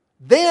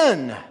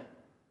 Then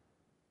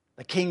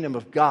the kingdom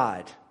of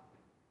God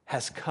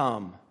has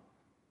come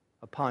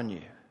upon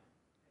you.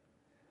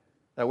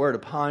 That word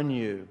upon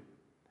you,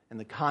 in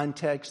the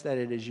context that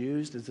it is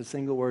used, is a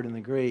single word in the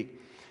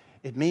Greek.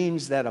 It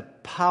means that a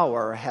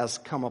power has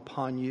come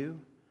upon you,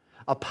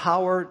 a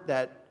power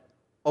that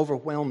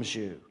overwhelms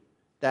you,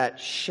 that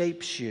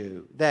shapes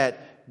you,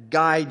 that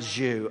guides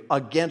you,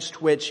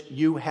 against which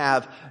you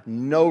have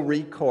no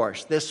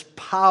recourse. This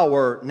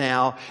power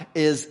now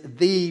is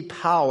the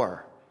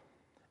power.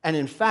 And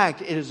in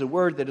fact, it is a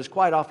word that is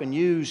quite often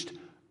used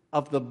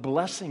of the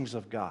blessings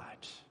of God.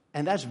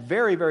 And that's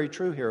very, very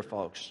true here,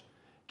 folks.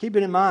 Keep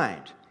it in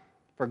mind.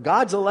 For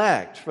God's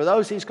elect, for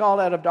those He's called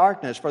out of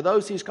darkness, for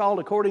those He's called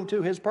according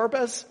to His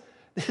purpose,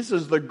 this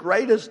is the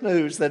greatest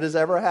news that has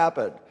ever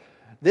happened.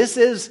 This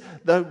is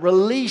the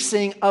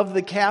releasing of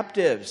the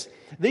captives.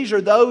 These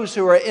are those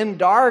who are in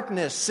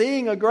darkness,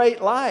 seeing a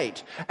great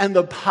light. And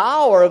the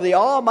power of the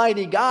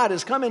Almighty God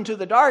has come into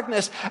the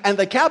darkness, and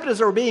the captives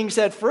are being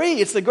set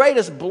free. It's the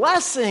greatest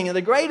blessing and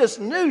the greatest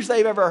news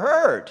they've ever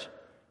heard.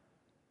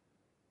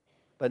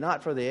 But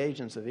not for the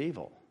agents of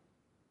evil.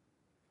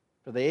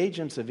 For the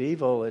agents of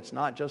evil, it's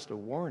not just a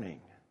warning.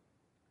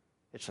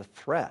 It's a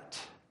threat.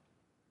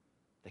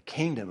 The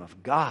kingdom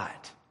of God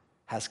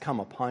has come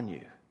upon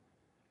you.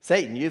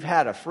 Satan, you've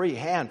had a free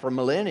hand for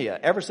millennia,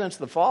 ever since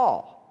the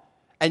fall.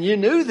 And you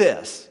knew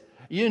this.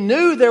 You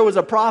knew there was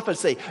a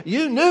prophecy.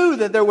 You knew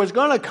that there was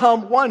going to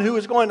come one who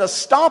was going to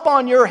stomp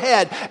on your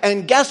head.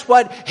 And guess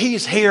what?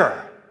 He's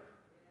here.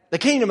 The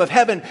kingdom of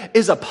heaven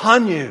is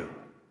upon you.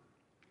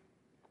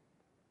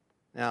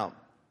 Now,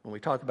 when we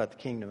talk about the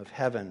kingdom of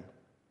heaven,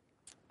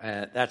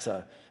 that's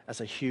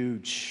a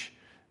huge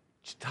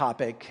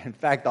topic. In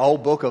fact, the whole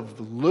book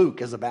of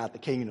Luke is about the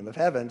kingdom of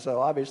heaven.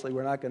 So obviously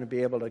we're not going to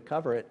be able to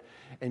cover it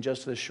in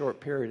just this short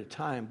period of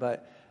time.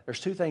 But there's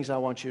two things I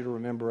want you to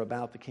remember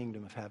about the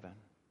kingdom of heaven.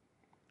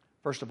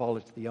 First of all,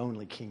 it's the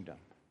only kingdom.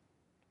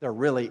 There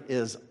really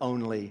is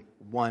only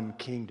one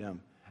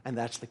kingdom, and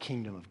that's the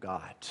kingdom of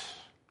God.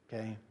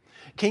 Okay?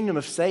 Kingdom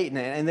of Satan,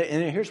 and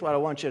here's what I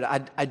want you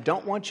to, I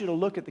don't want you to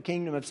look at the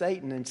kingdom of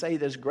Satan and say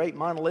this great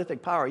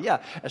monolithic power.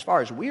 Yeah, as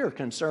far as we are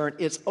concerned,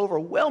 it's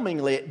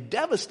overwhelmingly,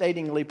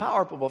 devastatingly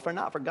powerful, for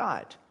not for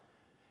God.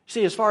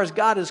 See, as far as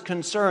God is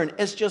concerned,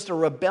 it's just a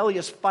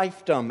rebellious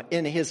fiefdom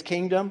in His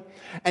kingdom,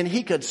 and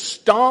He could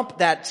stomp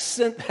that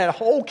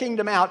whole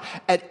kingdom out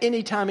at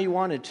any time He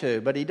wanted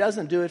to, but He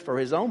doesn't do it for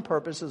His own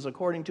purposes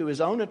according to His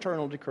own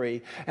eternal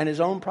decree and His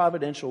own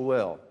providential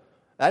will.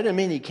 That doesn't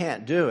mean he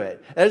can't do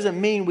it. That doesn't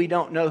mean we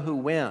don't know who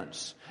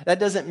wins. That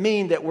doesn't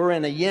mean that we're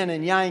in a yin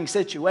and yang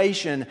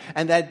situation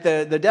and that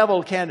the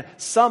devil can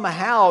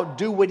somehow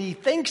do what he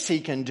thinks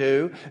he can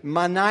do,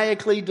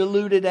 maniacally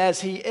deluded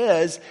as he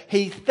is.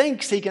 He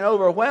thinks he can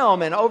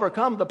overwhelm and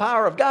overcome the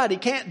power of God. He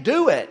can't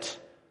do it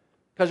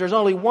because there's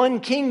only one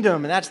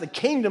kingdom, and that's the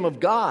kingdom of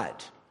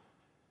God.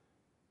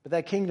 But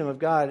that kingdom of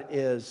God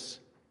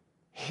is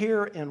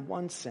here in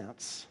one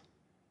sense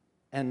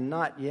and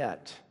not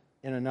yet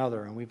in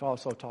another, and we've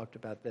also talked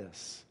about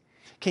this.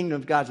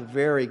 Kingdom of God's a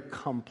very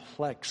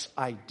complex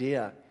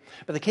idea.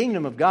 But the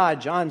kingdom of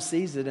God, John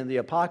sees it in the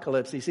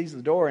apocalypse. He sees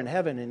the door in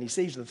heaven, and he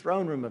sees the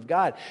throne room of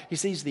God. He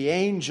sees the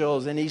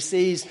angels, and he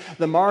sees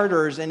the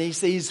martyrs, and he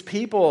sees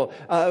people,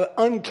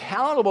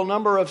 uncountable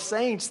number of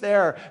saints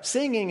there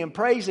singing and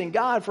praising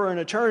God for an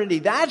eternity.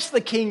 That's the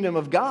kingdom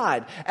of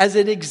God as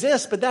it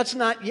exists, but that's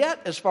not yet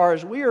as far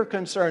as we are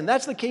concerned.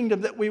 That's the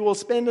kingdom that we will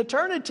spend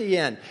eternity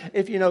in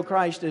if you know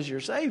Christ as your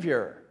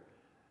Savior.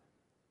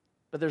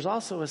 But there's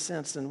also a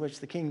sense in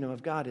which the kingdom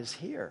of God is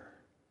here.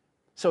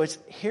 So it's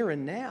here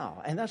and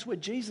now. And that's what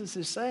Jesus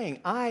is saying.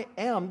 I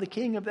am the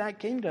king of that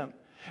kingdom.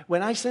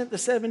 When I sent the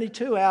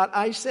 72 out,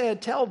 I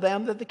said, tell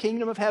them that the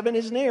kingdom of heaven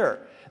is near.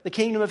 The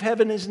kingdom of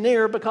heaven is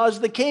near because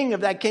the king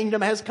of that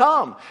kingdom has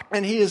come.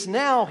 And he is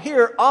now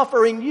here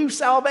offering you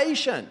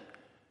salvation.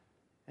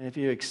 And if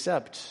you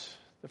accept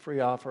the free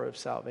offer of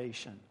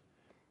salvation,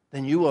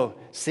 then you will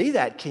see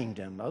that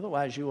kingdom.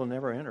 Otherwise, you will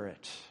never enter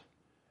it.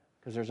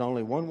 Because there's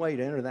only one way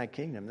to enter that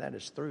kingdom. That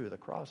is through the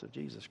cross of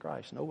Jesus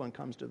Christ. No one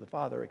comes to the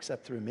Father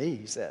except through me,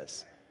 he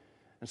says.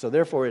 And so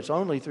therefore, it's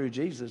only through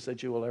Jesus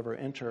that you will ever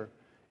enter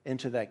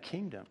into that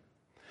kingdom.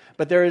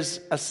 But there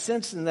is a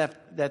sense in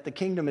that the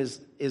kingdom is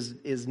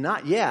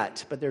not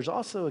yet, but there's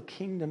also a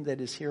kingdom that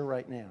is here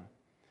right now.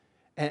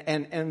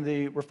 And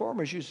the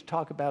reformers used to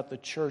talk about the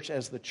church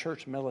as the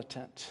church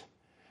militant.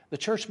 The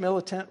church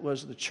militant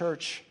was the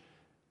church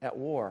at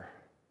war.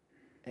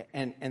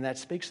 And that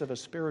speaks of a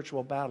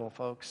spiritual battle,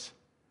 folks.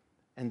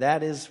 And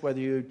that is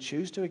whether you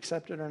choose to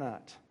accept it or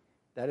not.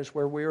 That is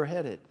where we are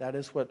headed. That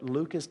is what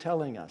Luke is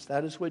telling us.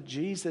 That is what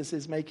Jesus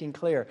is making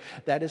clear.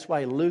 That is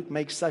why Luke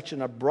makes such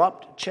an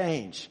abrupt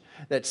change.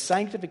 That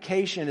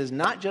sanctification is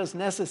not just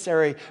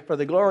necessary for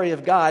the glory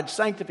of God.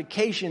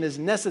 Sanctification is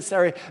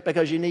necessary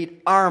because you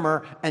need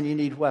armor and you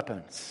need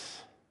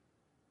weapons.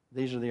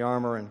 These are the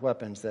armor and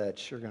weapons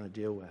that you're going to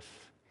deal with.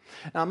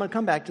 Now, I'm going to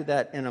come back to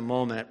that in a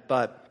moment,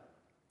 but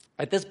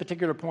at this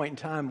particular point in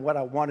time, what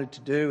I wanted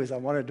to do is I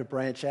wanted to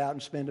branch out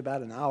and spend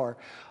about an hour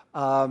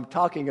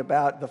talking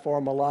about the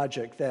formal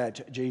logic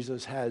that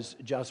Jesus has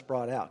just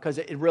brought out. Because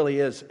it really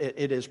is,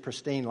 it is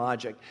pristine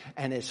logic,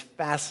 and it's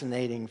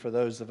fascinating for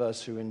those of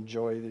us who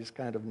enjoy these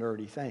kind of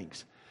nerdy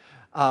things.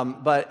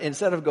 But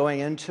instead of going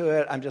into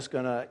it, I'm just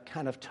going to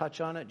kind of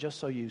touch on it just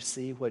so you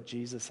see what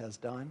Jesus has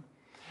done.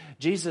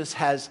 Jesus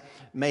has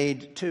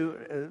made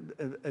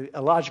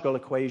a logical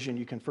equation.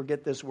 You can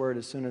forget this word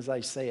as soon as I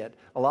say it.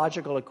 A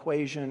logical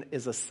equation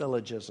is a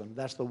syllogism.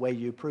 That's the way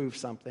you prove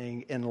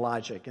something in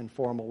logic, in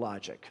formal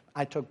logic.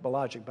 I took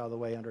logic, by the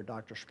way, under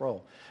Dr.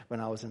 Sproul when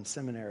I was in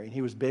seminary, and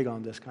he was big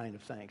on this kind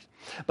of things.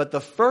 But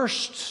the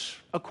first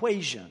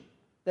equation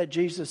that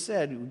Jesus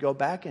said, we go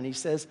back and he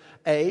says,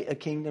 a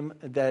kingdom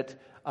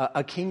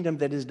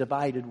that is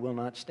divided will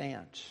not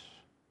stand.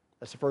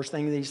 That's the first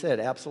thing that he said,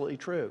 absolutely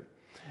true.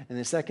 And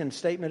the second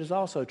statement is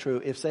also true.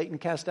 If Satan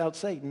cast out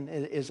Satan,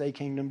 it is a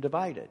kingdom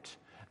divided.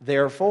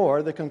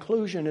 Therefore, the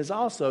conclusion is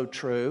also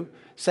true.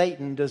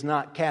 Satan does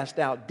not cast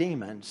out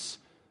demons.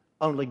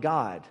 Only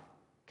God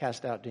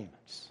casts out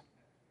demons.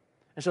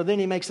 And so then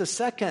he makes a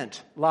second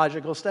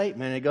logical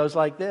statement. It goes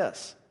like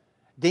this.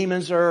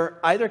 Demons are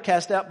either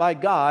cast out by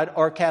God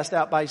or cast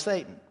out by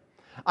Satan.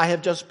 I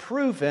have just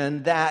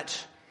proven that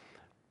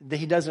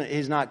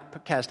he's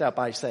not cast out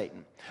by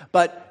Satan.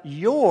 But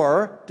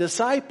your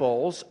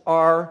disciples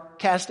are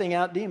casting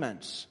out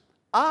demons.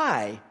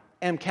 I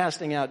am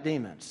casting out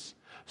demons.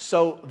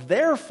 So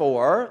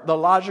therefore, the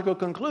logical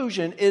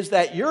conclusion is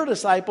that your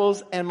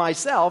disciples and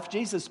myself,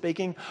 Jesus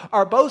speaking,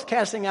 are both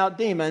casting out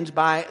demons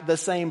by the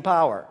same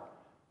power.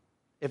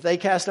 If they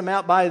cast them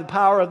out by the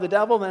power of the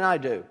devil, then I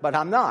do. But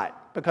I'm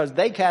not, because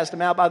they cast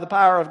them out by the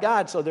power of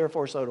God, so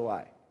therefore so do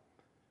I.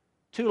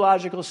 Two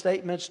logical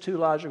statements, two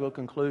logical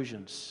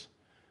conclusions.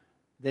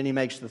 Then he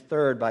makes the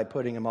third by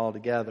putting them all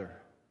together.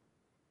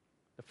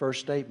 The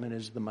first statement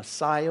is the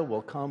Messiah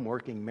will come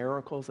working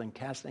miracles and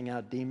casting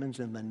out demons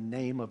in the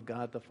name of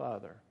God the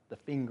Father, the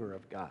finger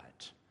of God.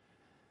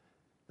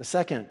 The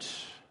second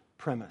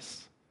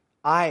premise,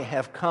 I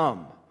have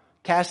come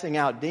casting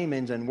out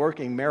demons and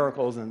working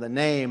miracles in the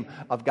name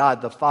of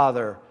God the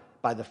Father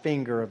by the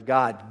finger of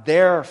God.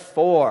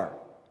 Therefore,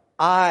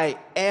 I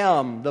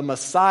am the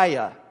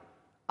Messiah.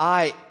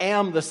 I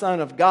am the Son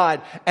of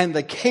God, and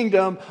the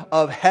kingdom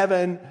of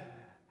heaven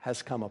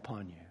has come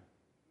upon you.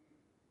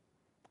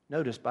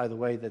 Notice, by the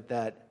way,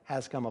 that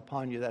has come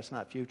upon you. That's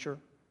not future.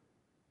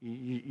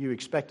 You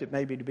expect it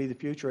maybe to be the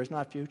future. It's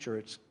not future.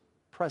 It's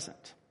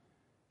present.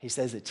 He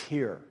says it's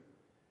here.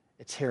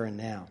 It's here and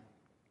now.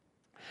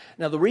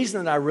 Now, the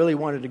reason that I really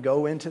wanted to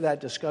go into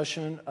that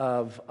discussion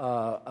of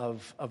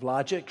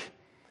logic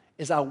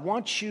is I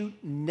want you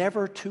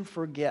never to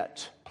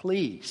forget,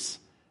 please,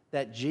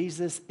 that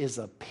Jesus is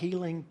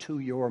appealing to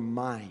your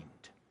mind.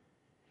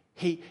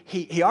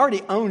 He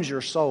already owns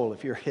your soul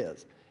if you're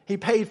His. He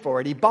paid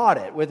for it. He bought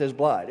it with His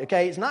blood.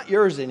 Okay, it's not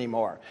yours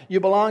anymore. You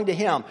belong to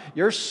Him.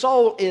 Your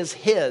soul is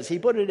His. He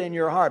put it in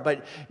your heart.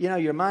 But,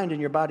 your mind and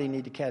your body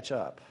need to catch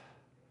up.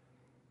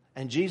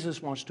 And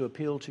Jesus wants to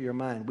appeal to your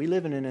mind. We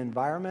live in an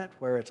environment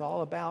where it's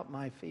all about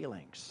my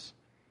feelings.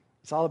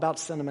 It's all about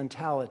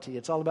sentimentality.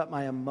 It's all about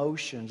my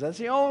emotions. That's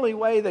the only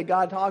way that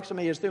God talks to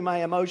me is through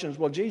my emotions.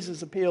 Well,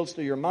 Jesus appeals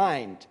to your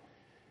mind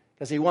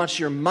because He wants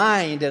your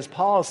mind, as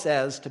Paul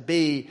says, to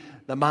be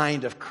the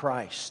mind of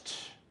Christ.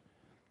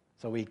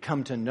 So we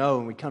come to know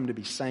and we come to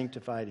be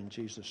sanctified in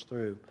Jesus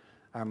through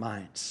our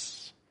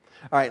minds.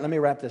 All right, let me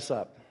wrap this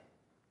up.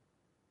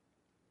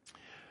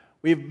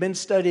 We've been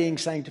studying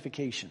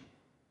sanctification.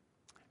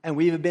 And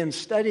we've been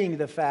studying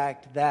the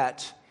fact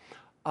that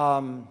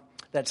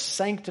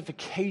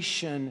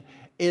sanctification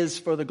is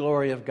for the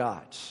glory of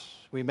God.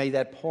 We made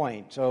that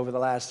point over the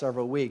last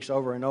several weeks,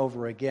 over and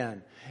over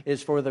again.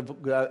 It's for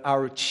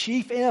our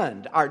chief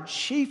end, our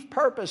chief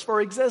purpose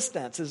for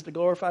existence is to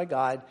glorify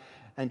God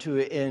and to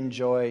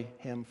enjoy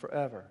Him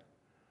forever.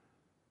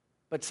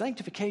 But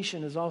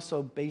sanctification is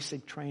also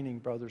basic training,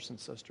 brothers and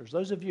sisters.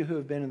 Those of you who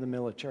have been in the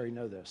military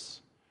know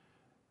this.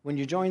 When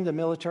you join the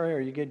military or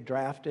you get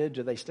drafted,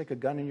 do they stick a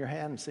gun in your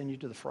hand and send you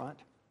to the front?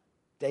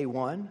 Day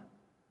one?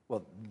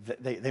 Well,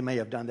 they may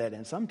have done that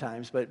in some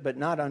times, but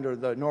not under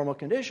the normal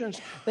conditions.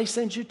 They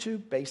send you to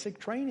basic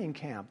training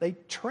camp. They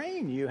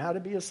train you how to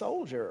be a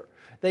soldier.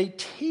 They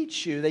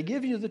teach you. They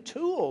give you the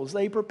tools.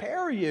 They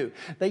prepare you.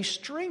 They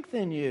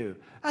strengthen you.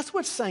 That's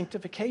what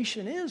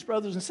sanctification is,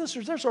 brothers and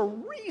sisters. There's a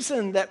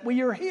reason that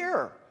we are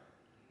here.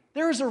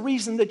 There is a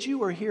reason that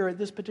you are here at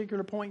this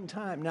particular point in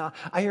time. Now,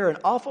 I hear an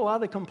awful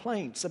lot of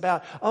complaints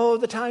about,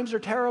 the times are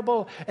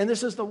terrible, and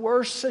this is the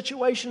worst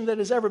situation that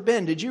has ever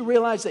been. Did you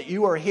realize that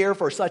you are here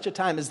for such a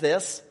time as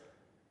this?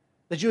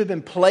 That you have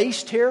been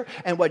placed here,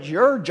 and what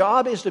your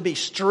job is to be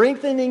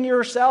strengthening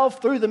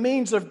yourself through the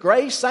means of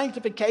grace,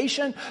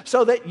 sanctification,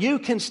 so that you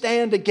can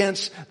stand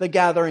against the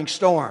gathering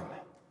storm.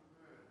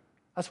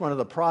 That's one of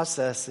the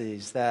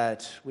processes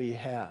that we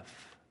have.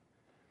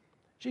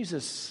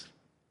 Jesus,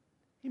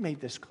 He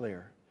made this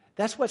clear.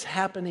 That's what's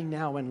happening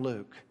now in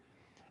Luke,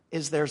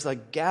 is there's a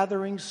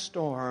gathering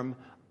storm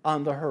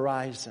on the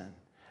horizon.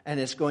 And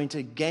it's going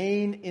to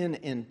gain in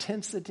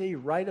intensity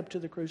right up to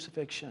the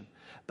crucifixion.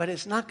 But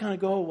it's not going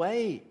to go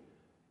away.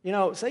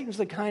 Satan's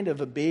the kind of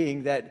a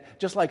being that,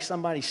 just like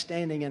somebody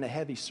standing in a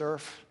heavy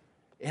surf,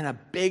 and a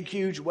big,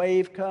 huge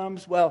wave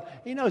comes, well,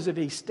 he knows if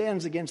he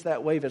stands against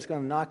that wave, it's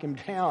going to knock him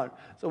down.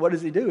 So what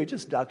does he do? He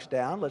just ducks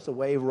down, lets the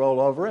wave roll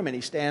over him, and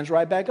he stands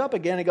right back up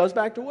again and goes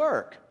back to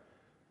work.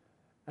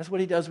 That's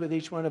what He does with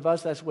each one of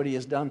us. That's what He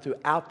has done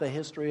throughout the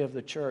history of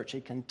the church. He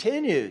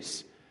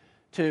continues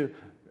to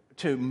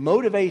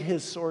motivate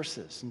His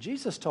sources. And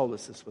Jesus told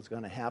us this was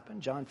going to happen,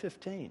 John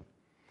 15.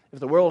 If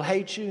the world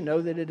hates you,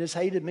 know that it has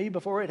hated me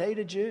before it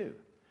hated you.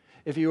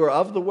 If you were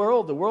of the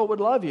world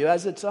would love you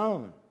as its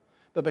own.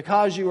 But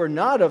because you are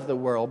not of the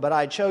world, but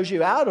I chose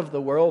you out of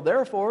the world,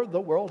 therefore the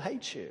world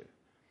hates you.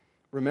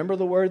 Remember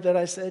the word that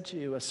I said to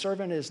you, a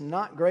servant is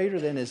not greater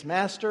than his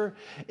master.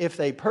 If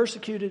they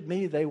persecuted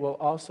me, they will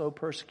also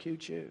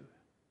persecute you.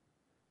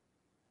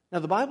 Now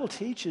the Bible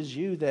teaches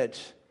you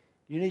that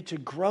you need to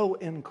grow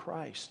in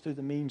Christ through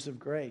the means of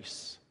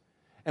grace.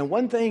 And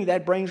one thing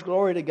that brings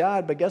glory to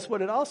God, but guess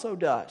what it also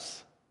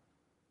does?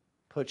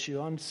 Puts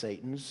you on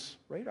Satan's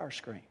radar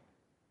screen.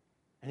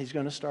 And he's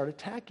going to start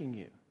attacking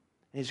you.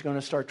 And he's going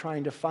to start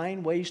trying to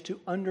find ways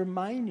to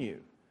undermine you.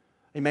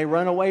 He may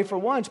run away for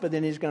once, but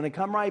then he's going to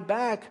come right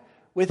back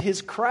with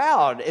his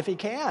crowd if he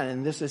can.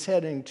 And this is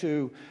heading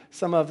to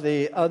some of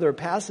the other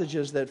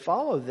passages that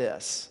follow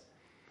this.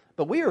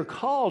 But we are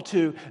called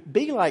to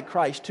be like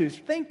Christ, to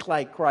think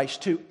like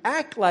Christ, to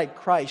act like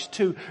Christ,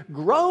 to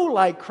grow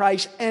like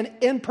Christ, and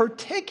in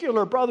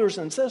particular, brothers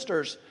and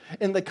sisters,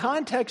 in the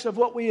context of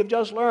what we have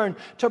just learned,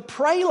 to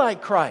pray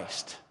like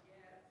Christ.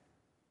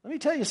 Let me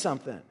tell you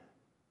something.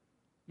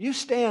 You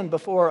stand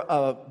before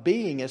a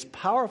being as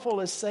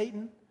powerful as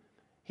Satan,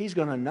 he's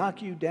going to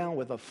knock you down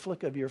with a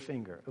flick of your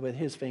finger, with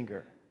his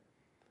finger.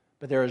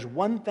 But there is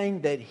one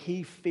thing that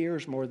he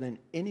fears more than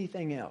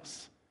anything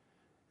else.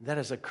 That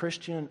is a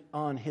Christian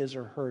on his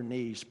or her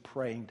knees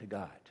praying to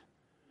God.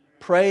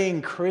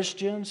 Praying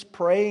Christians,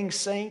 praying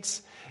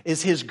saints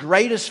is his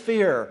greatest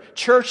fear.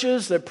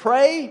 Churches that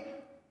pray,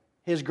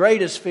 his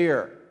greatest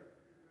fear.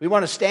 We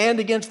want to stand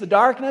against the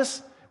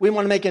darkness. We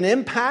want to make an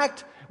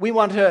impact. We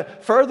want to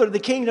further the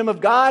kingdom of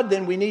God.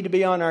 Then we need to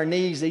be on our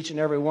knees, each and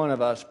every one of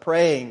us,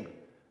 praying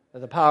that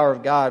the power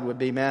of God would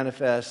be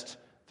manifest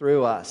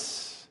through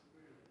us.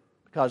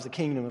 Because the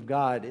kingdom of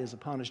God is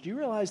upon us. Do you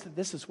realize that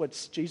this is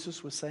what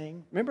Jesus was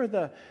saying? Remember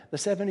the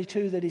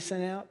 72 that he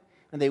sent out?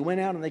 And they went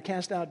out and they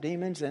cast out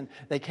demons and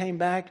they came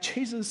back.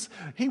 Jesus,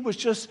 he was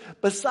just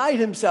beside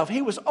himself.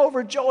 He was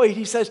overjoyed.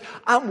 He says,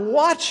 I'm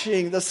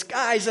watching the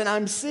skies and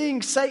I'm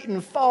seeing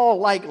Satan fall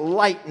like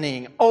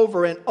lightning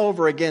over and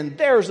over again.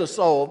 There's a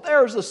soul,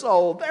 there's a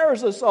soul,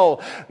 there's a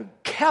soul.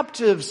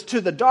 Captives to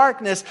the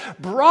darkness,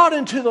 brought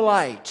into the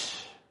light.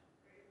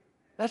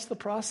 That's the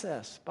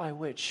process by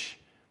which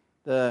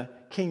the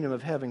kingdom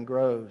of heaven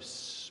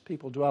grows.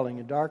 People dwelling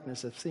in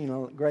darkness have seen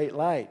a great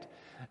light.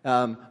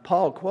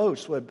 Paul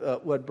quotes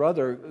what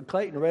Brother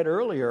Clayton read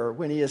earlier.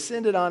 When he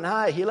ascended on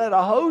high, he led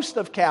a host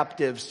of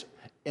captives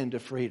into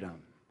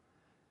freedom.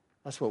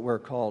 That's what we're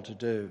called to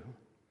do.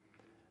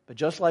 But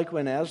just like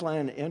when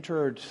Aslan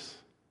entered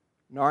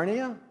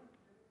Narnia,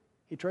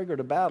 he triggered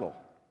a battle.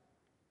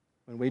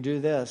 When we do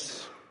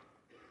this,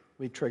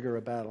 we trigger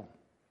a battle.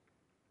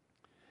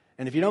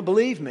 And if you don't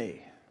believe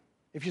me,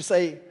 if you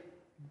say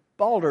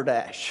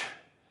balderdash,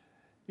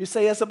 you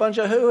say it's a bunch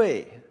of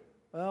hooey.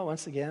 Well,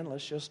 once again,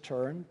 let's just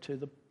turn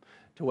to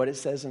what it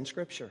says in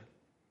Scripture.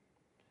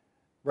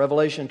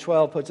 Revelation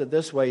 12 puts it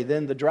this way: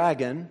 then the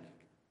dragon,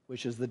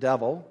 which is the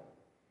devil,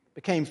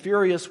 became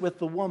furious with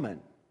the woman,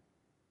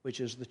 which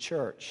is the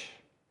church,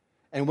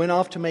 and went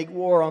off to make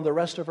war on the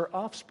rest of her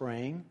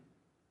offspring,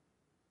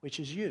 which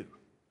is you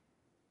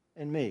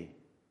and me,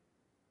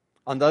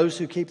 on those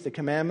who keep the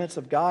commandments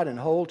of God and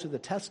hold to the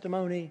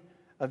testimony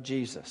of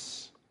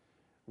Jesus.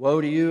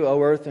 Woe to you,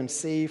 O earth and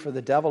sea, for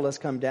the devil has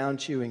come down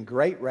to you in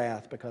great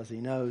wrath, because he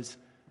knows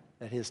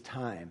that his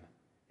time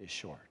is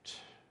short.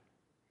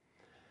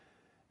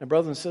 Now,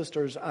 brothers and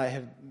sisters,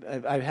 I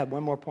have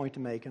one more point to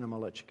make, and I'm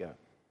going to let you go.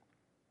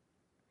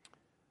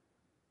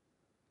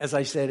 As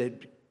I said,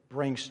 it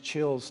brings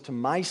chills to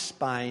my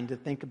spine to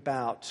think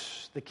about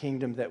the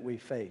kingdom that we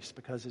face,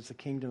 because it's a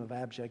kingdom of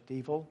abject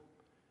evil,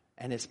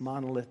 and it's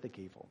monolithic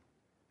evil.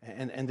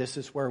 And this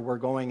is where we're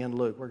going in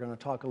Luke. We're going to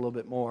talk a little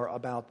bit more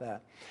about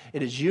that.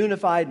 It is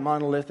unified,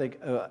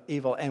 monolithic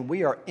evil, and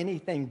we are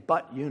anything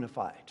but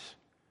unified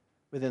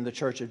within the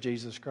Church of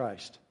Jesus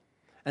Christ.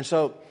 And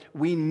so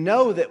we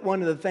know that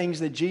one of the things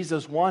that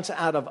Jesus wants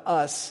out of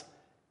us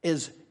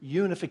is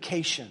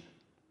unification,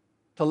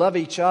 to love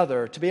each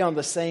other, to be on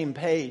the same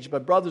page.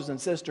 But brothers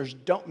and sisters,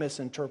 don't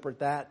misinterpret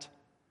that.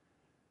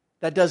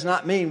 That does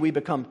not mean we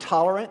become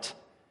tolerant.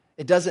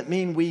 It doesn't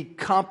mean we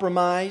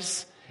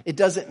compromise. It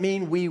doesn't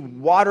mean we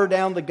water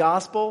down the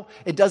gospel.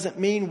 It doesn't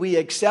mean we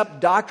accept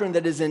doctrine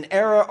that is in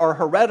error or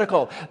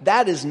heretical.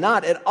 That is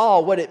not at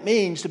all what it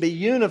means to be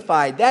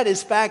unified. That, in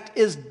fact,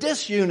 is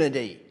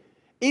disunity.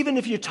 Even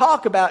if you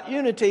talk about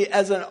unity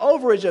as an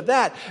overage of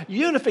that,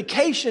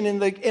 unification in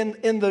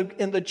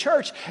the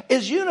church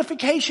is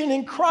unification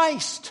in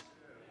Christ.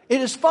 It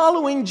is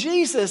following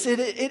Jesus. It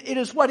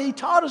is what He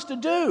taught us to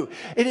do.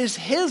 It is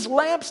His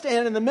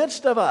lampstand in the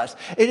midst of us.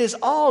 It is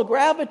all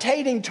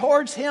gravitating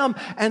towards Him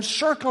and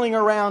circling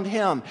around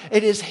Him.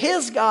 It is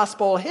His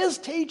gospel, His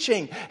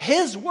teaching,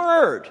 His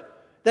word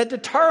that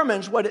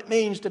determines what it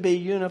means to be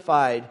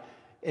unified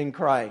in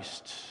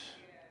Christ.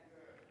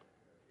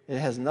 It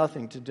has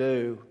nothing to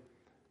do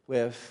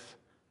with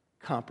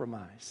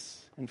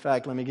compromise. In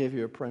fact, let me give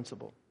you a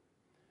principle.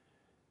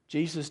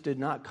 Jesus did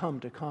not come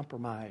to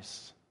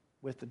compromise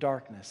with the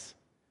darkness.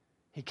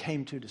 He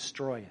came to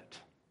destroy it.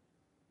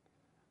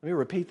 Let me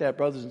repeat that,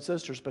 brothers and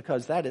sisters,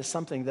 because that is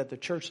something that the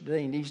church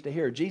today needs to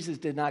hear. Jesus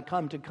did not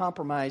come to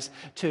compromise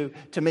to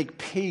make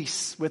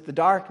peace with the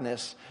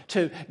darkness,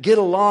 to get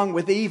along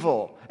with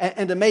evil,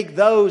 and to make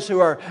those who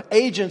are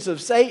agents of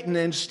Satan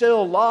and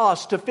still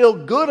lost to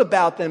feel good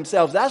about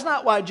themselves. That's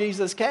not why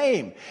Jesus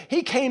came.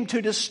 He came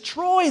to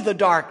destroy the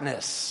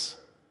darkness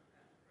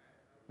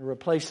and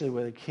replace it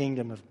with a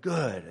kingdom of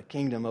good, a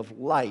kingdom of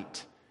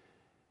light.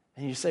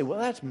 And you say, well,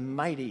 that's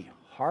mighty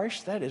harsh.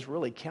 That is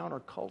really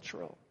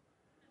countercultural.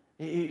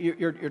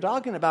 You're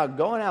talking about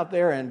going out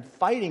there and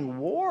fighting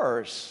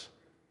wars.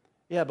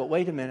 Yeah, but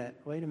wait a minute.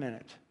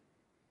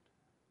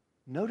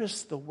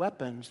 Notice the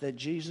weapons that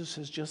Jesus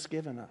has just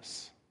given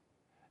us.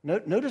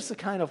 Notice the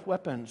kind of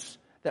weapons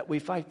that we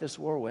fight this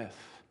war with.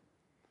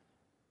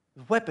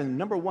 The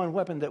number one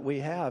weapon that we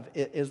have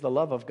is the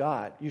love of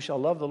God. You shall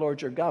love the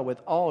Lord your God with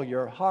all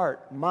your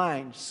heart,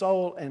 mind,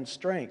 soul, and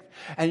strength.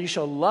 And you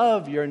shall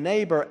love your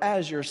neighbor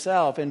as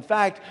yourself. In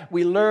fact,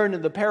 we learn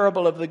in the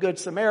parable of the Good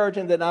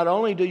Samaritan that not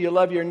only do you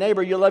love your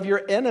neighbor, you love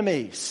your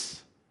enemies.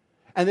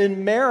 And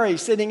then Mary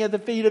sitting at the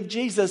feet of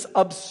Jesus,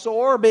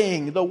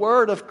 absorbing the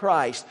word of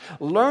Christ,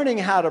 learning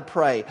how to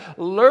pray,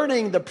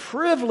 learning the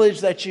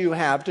privilege that you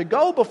have to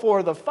go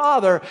before the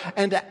Father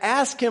and to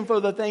ask Him for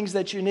the things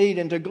that you need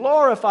and to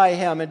glorify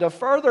Him and to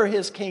further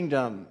His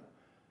kingdom.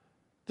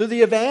 Through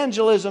the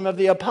evangelism of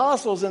the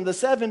apostles and the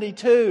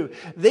 72,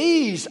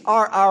 these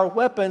are our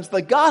weapons.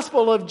 The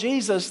gospel of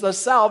Jesus, the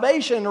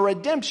salvation and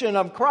redemption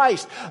of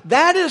Christ,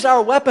 that is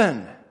our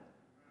weapon.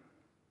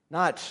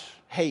 Not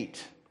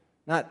hate.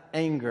 Not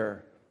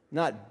anger,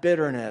 not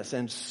bitterness,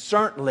 and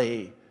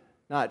certainly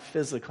not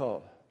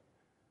physical.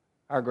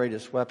 Our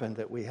greatest weapon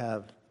that we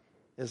have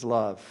is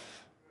love.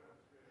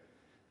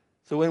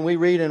 So when we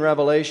read in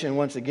Revelation,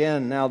 once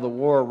again, now the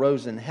war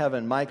arose in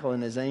heaven, Michael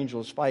and his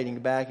angels fighting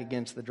back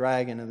against the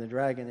dragon, and the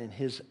dragon and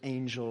his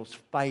angels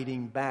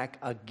fighting back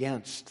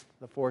against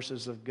the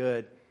forces of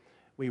good,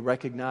 we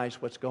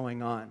recognize what's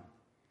going on.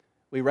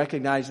 We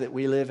recognize that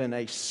we live in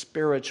a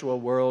spiritual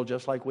world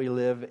just like we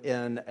live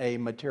in a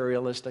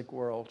materialistic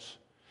world.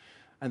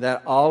 And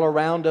that all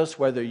around us,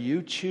 whether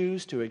you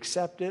choose to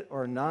accept it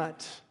or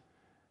not,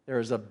 there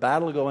is a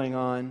battle going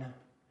on.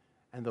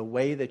 And the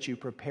way that you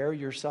prepare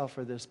yourself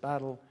for this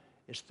battle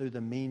is through the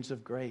means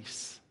of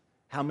grace.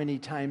 How many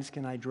times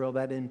can I drill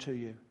that into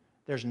you?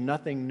 There's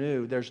nothing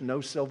new. There's no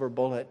silver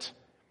bullet.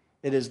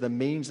 It is the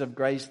means of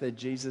grace that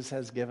Jesus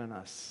has given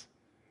us.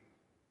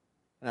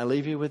 And I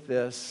leave you with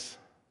this,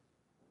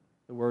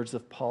 the words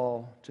of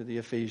Paul to the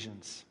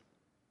Ephesians.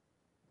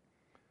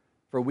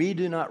 For we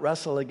do not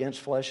wrestle against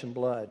flesh and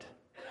blood,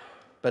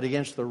 but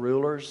against the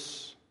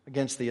rulers,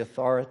 against the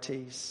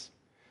authorities,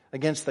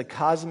 against the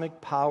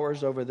cosmic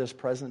powers over this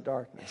present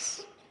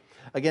darkness,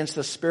 against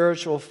the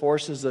spiritual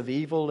forces of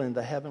evil in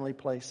the heavenly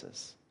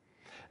places.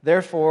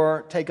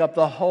 Therefore, take up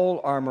the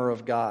whole armor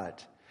of God,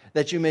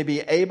 that you may be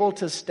able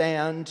to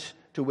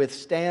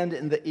withstand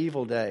in the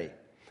evil day,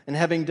 and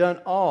having done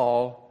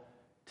all,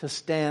 to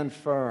stand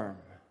firm.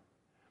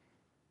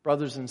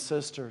 Brothers and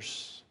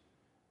sisters,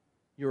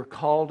 you are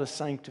called to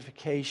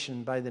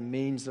sanctification by the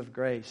means of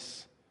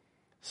grace,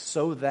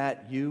 so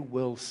that you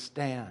will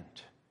stand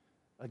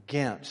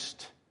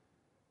against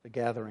the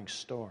gathering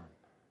storm.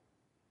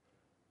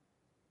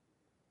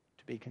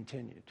 To be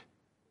continued.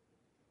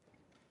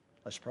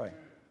 Let's pray.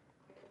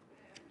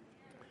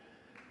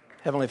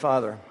 Heavenly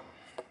Father,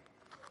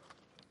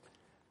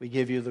 we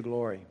give you the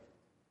glory.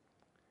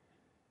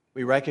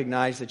 We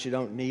recognize that you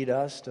don't need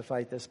us to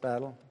fight this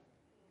battle,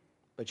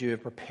 but you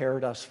have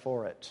prepared us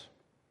for it.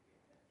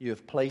 You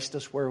have placed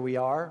us where we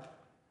are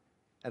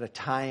at a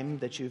time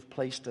that you've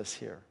placed us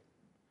here.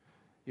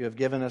 You have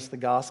given us the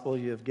gospel.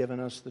 You have given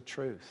us the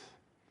truth.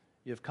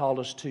 You have called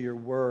us to your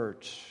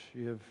word.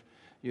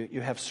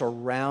 You have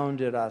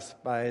surrounded us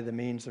by the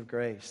means of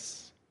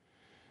grace.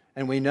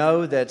 And we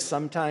know that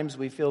sometimes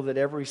we feel that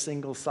every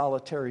single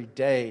solitary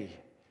day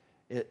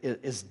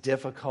is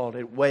difficult.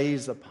 It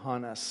weighs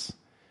upon us.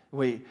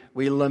 We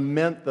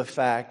lament the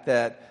fact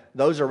that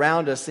those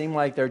around us seem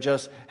like they're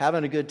just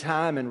having a good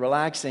time and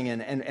relaxing,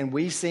 and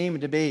we seem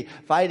to be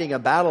fighting a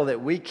battle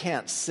that we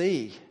can't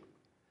see.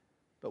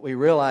 But we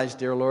realize,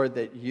 dear Lord,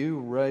 that you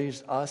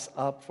raised us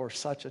up for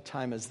such a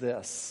time as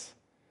this,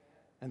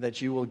 and that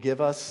you will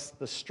give us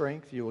the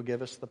strength, you will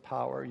give us the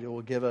power, you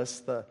will give us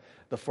the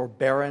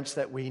forbearance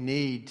that we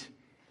need,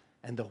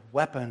 and the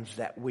weapons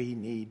that we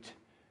need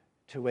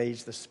to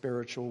wage the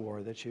spiritual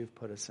war that you've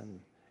put us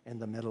in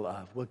the middle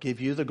of. We'll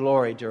give you the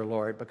glory, dear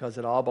Lord, because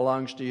it all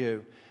belongs to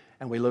you.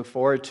 And we look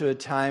forward to a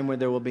time when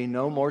there will be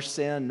no more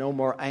sin, no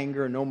more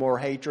anger, no more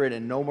hatred,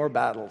 and no more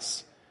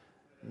battles.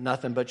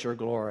 Nothing but your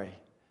glory.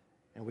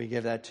 And we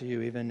give that to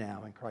you even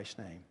now in Christ's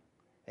name.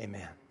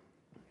 Amen.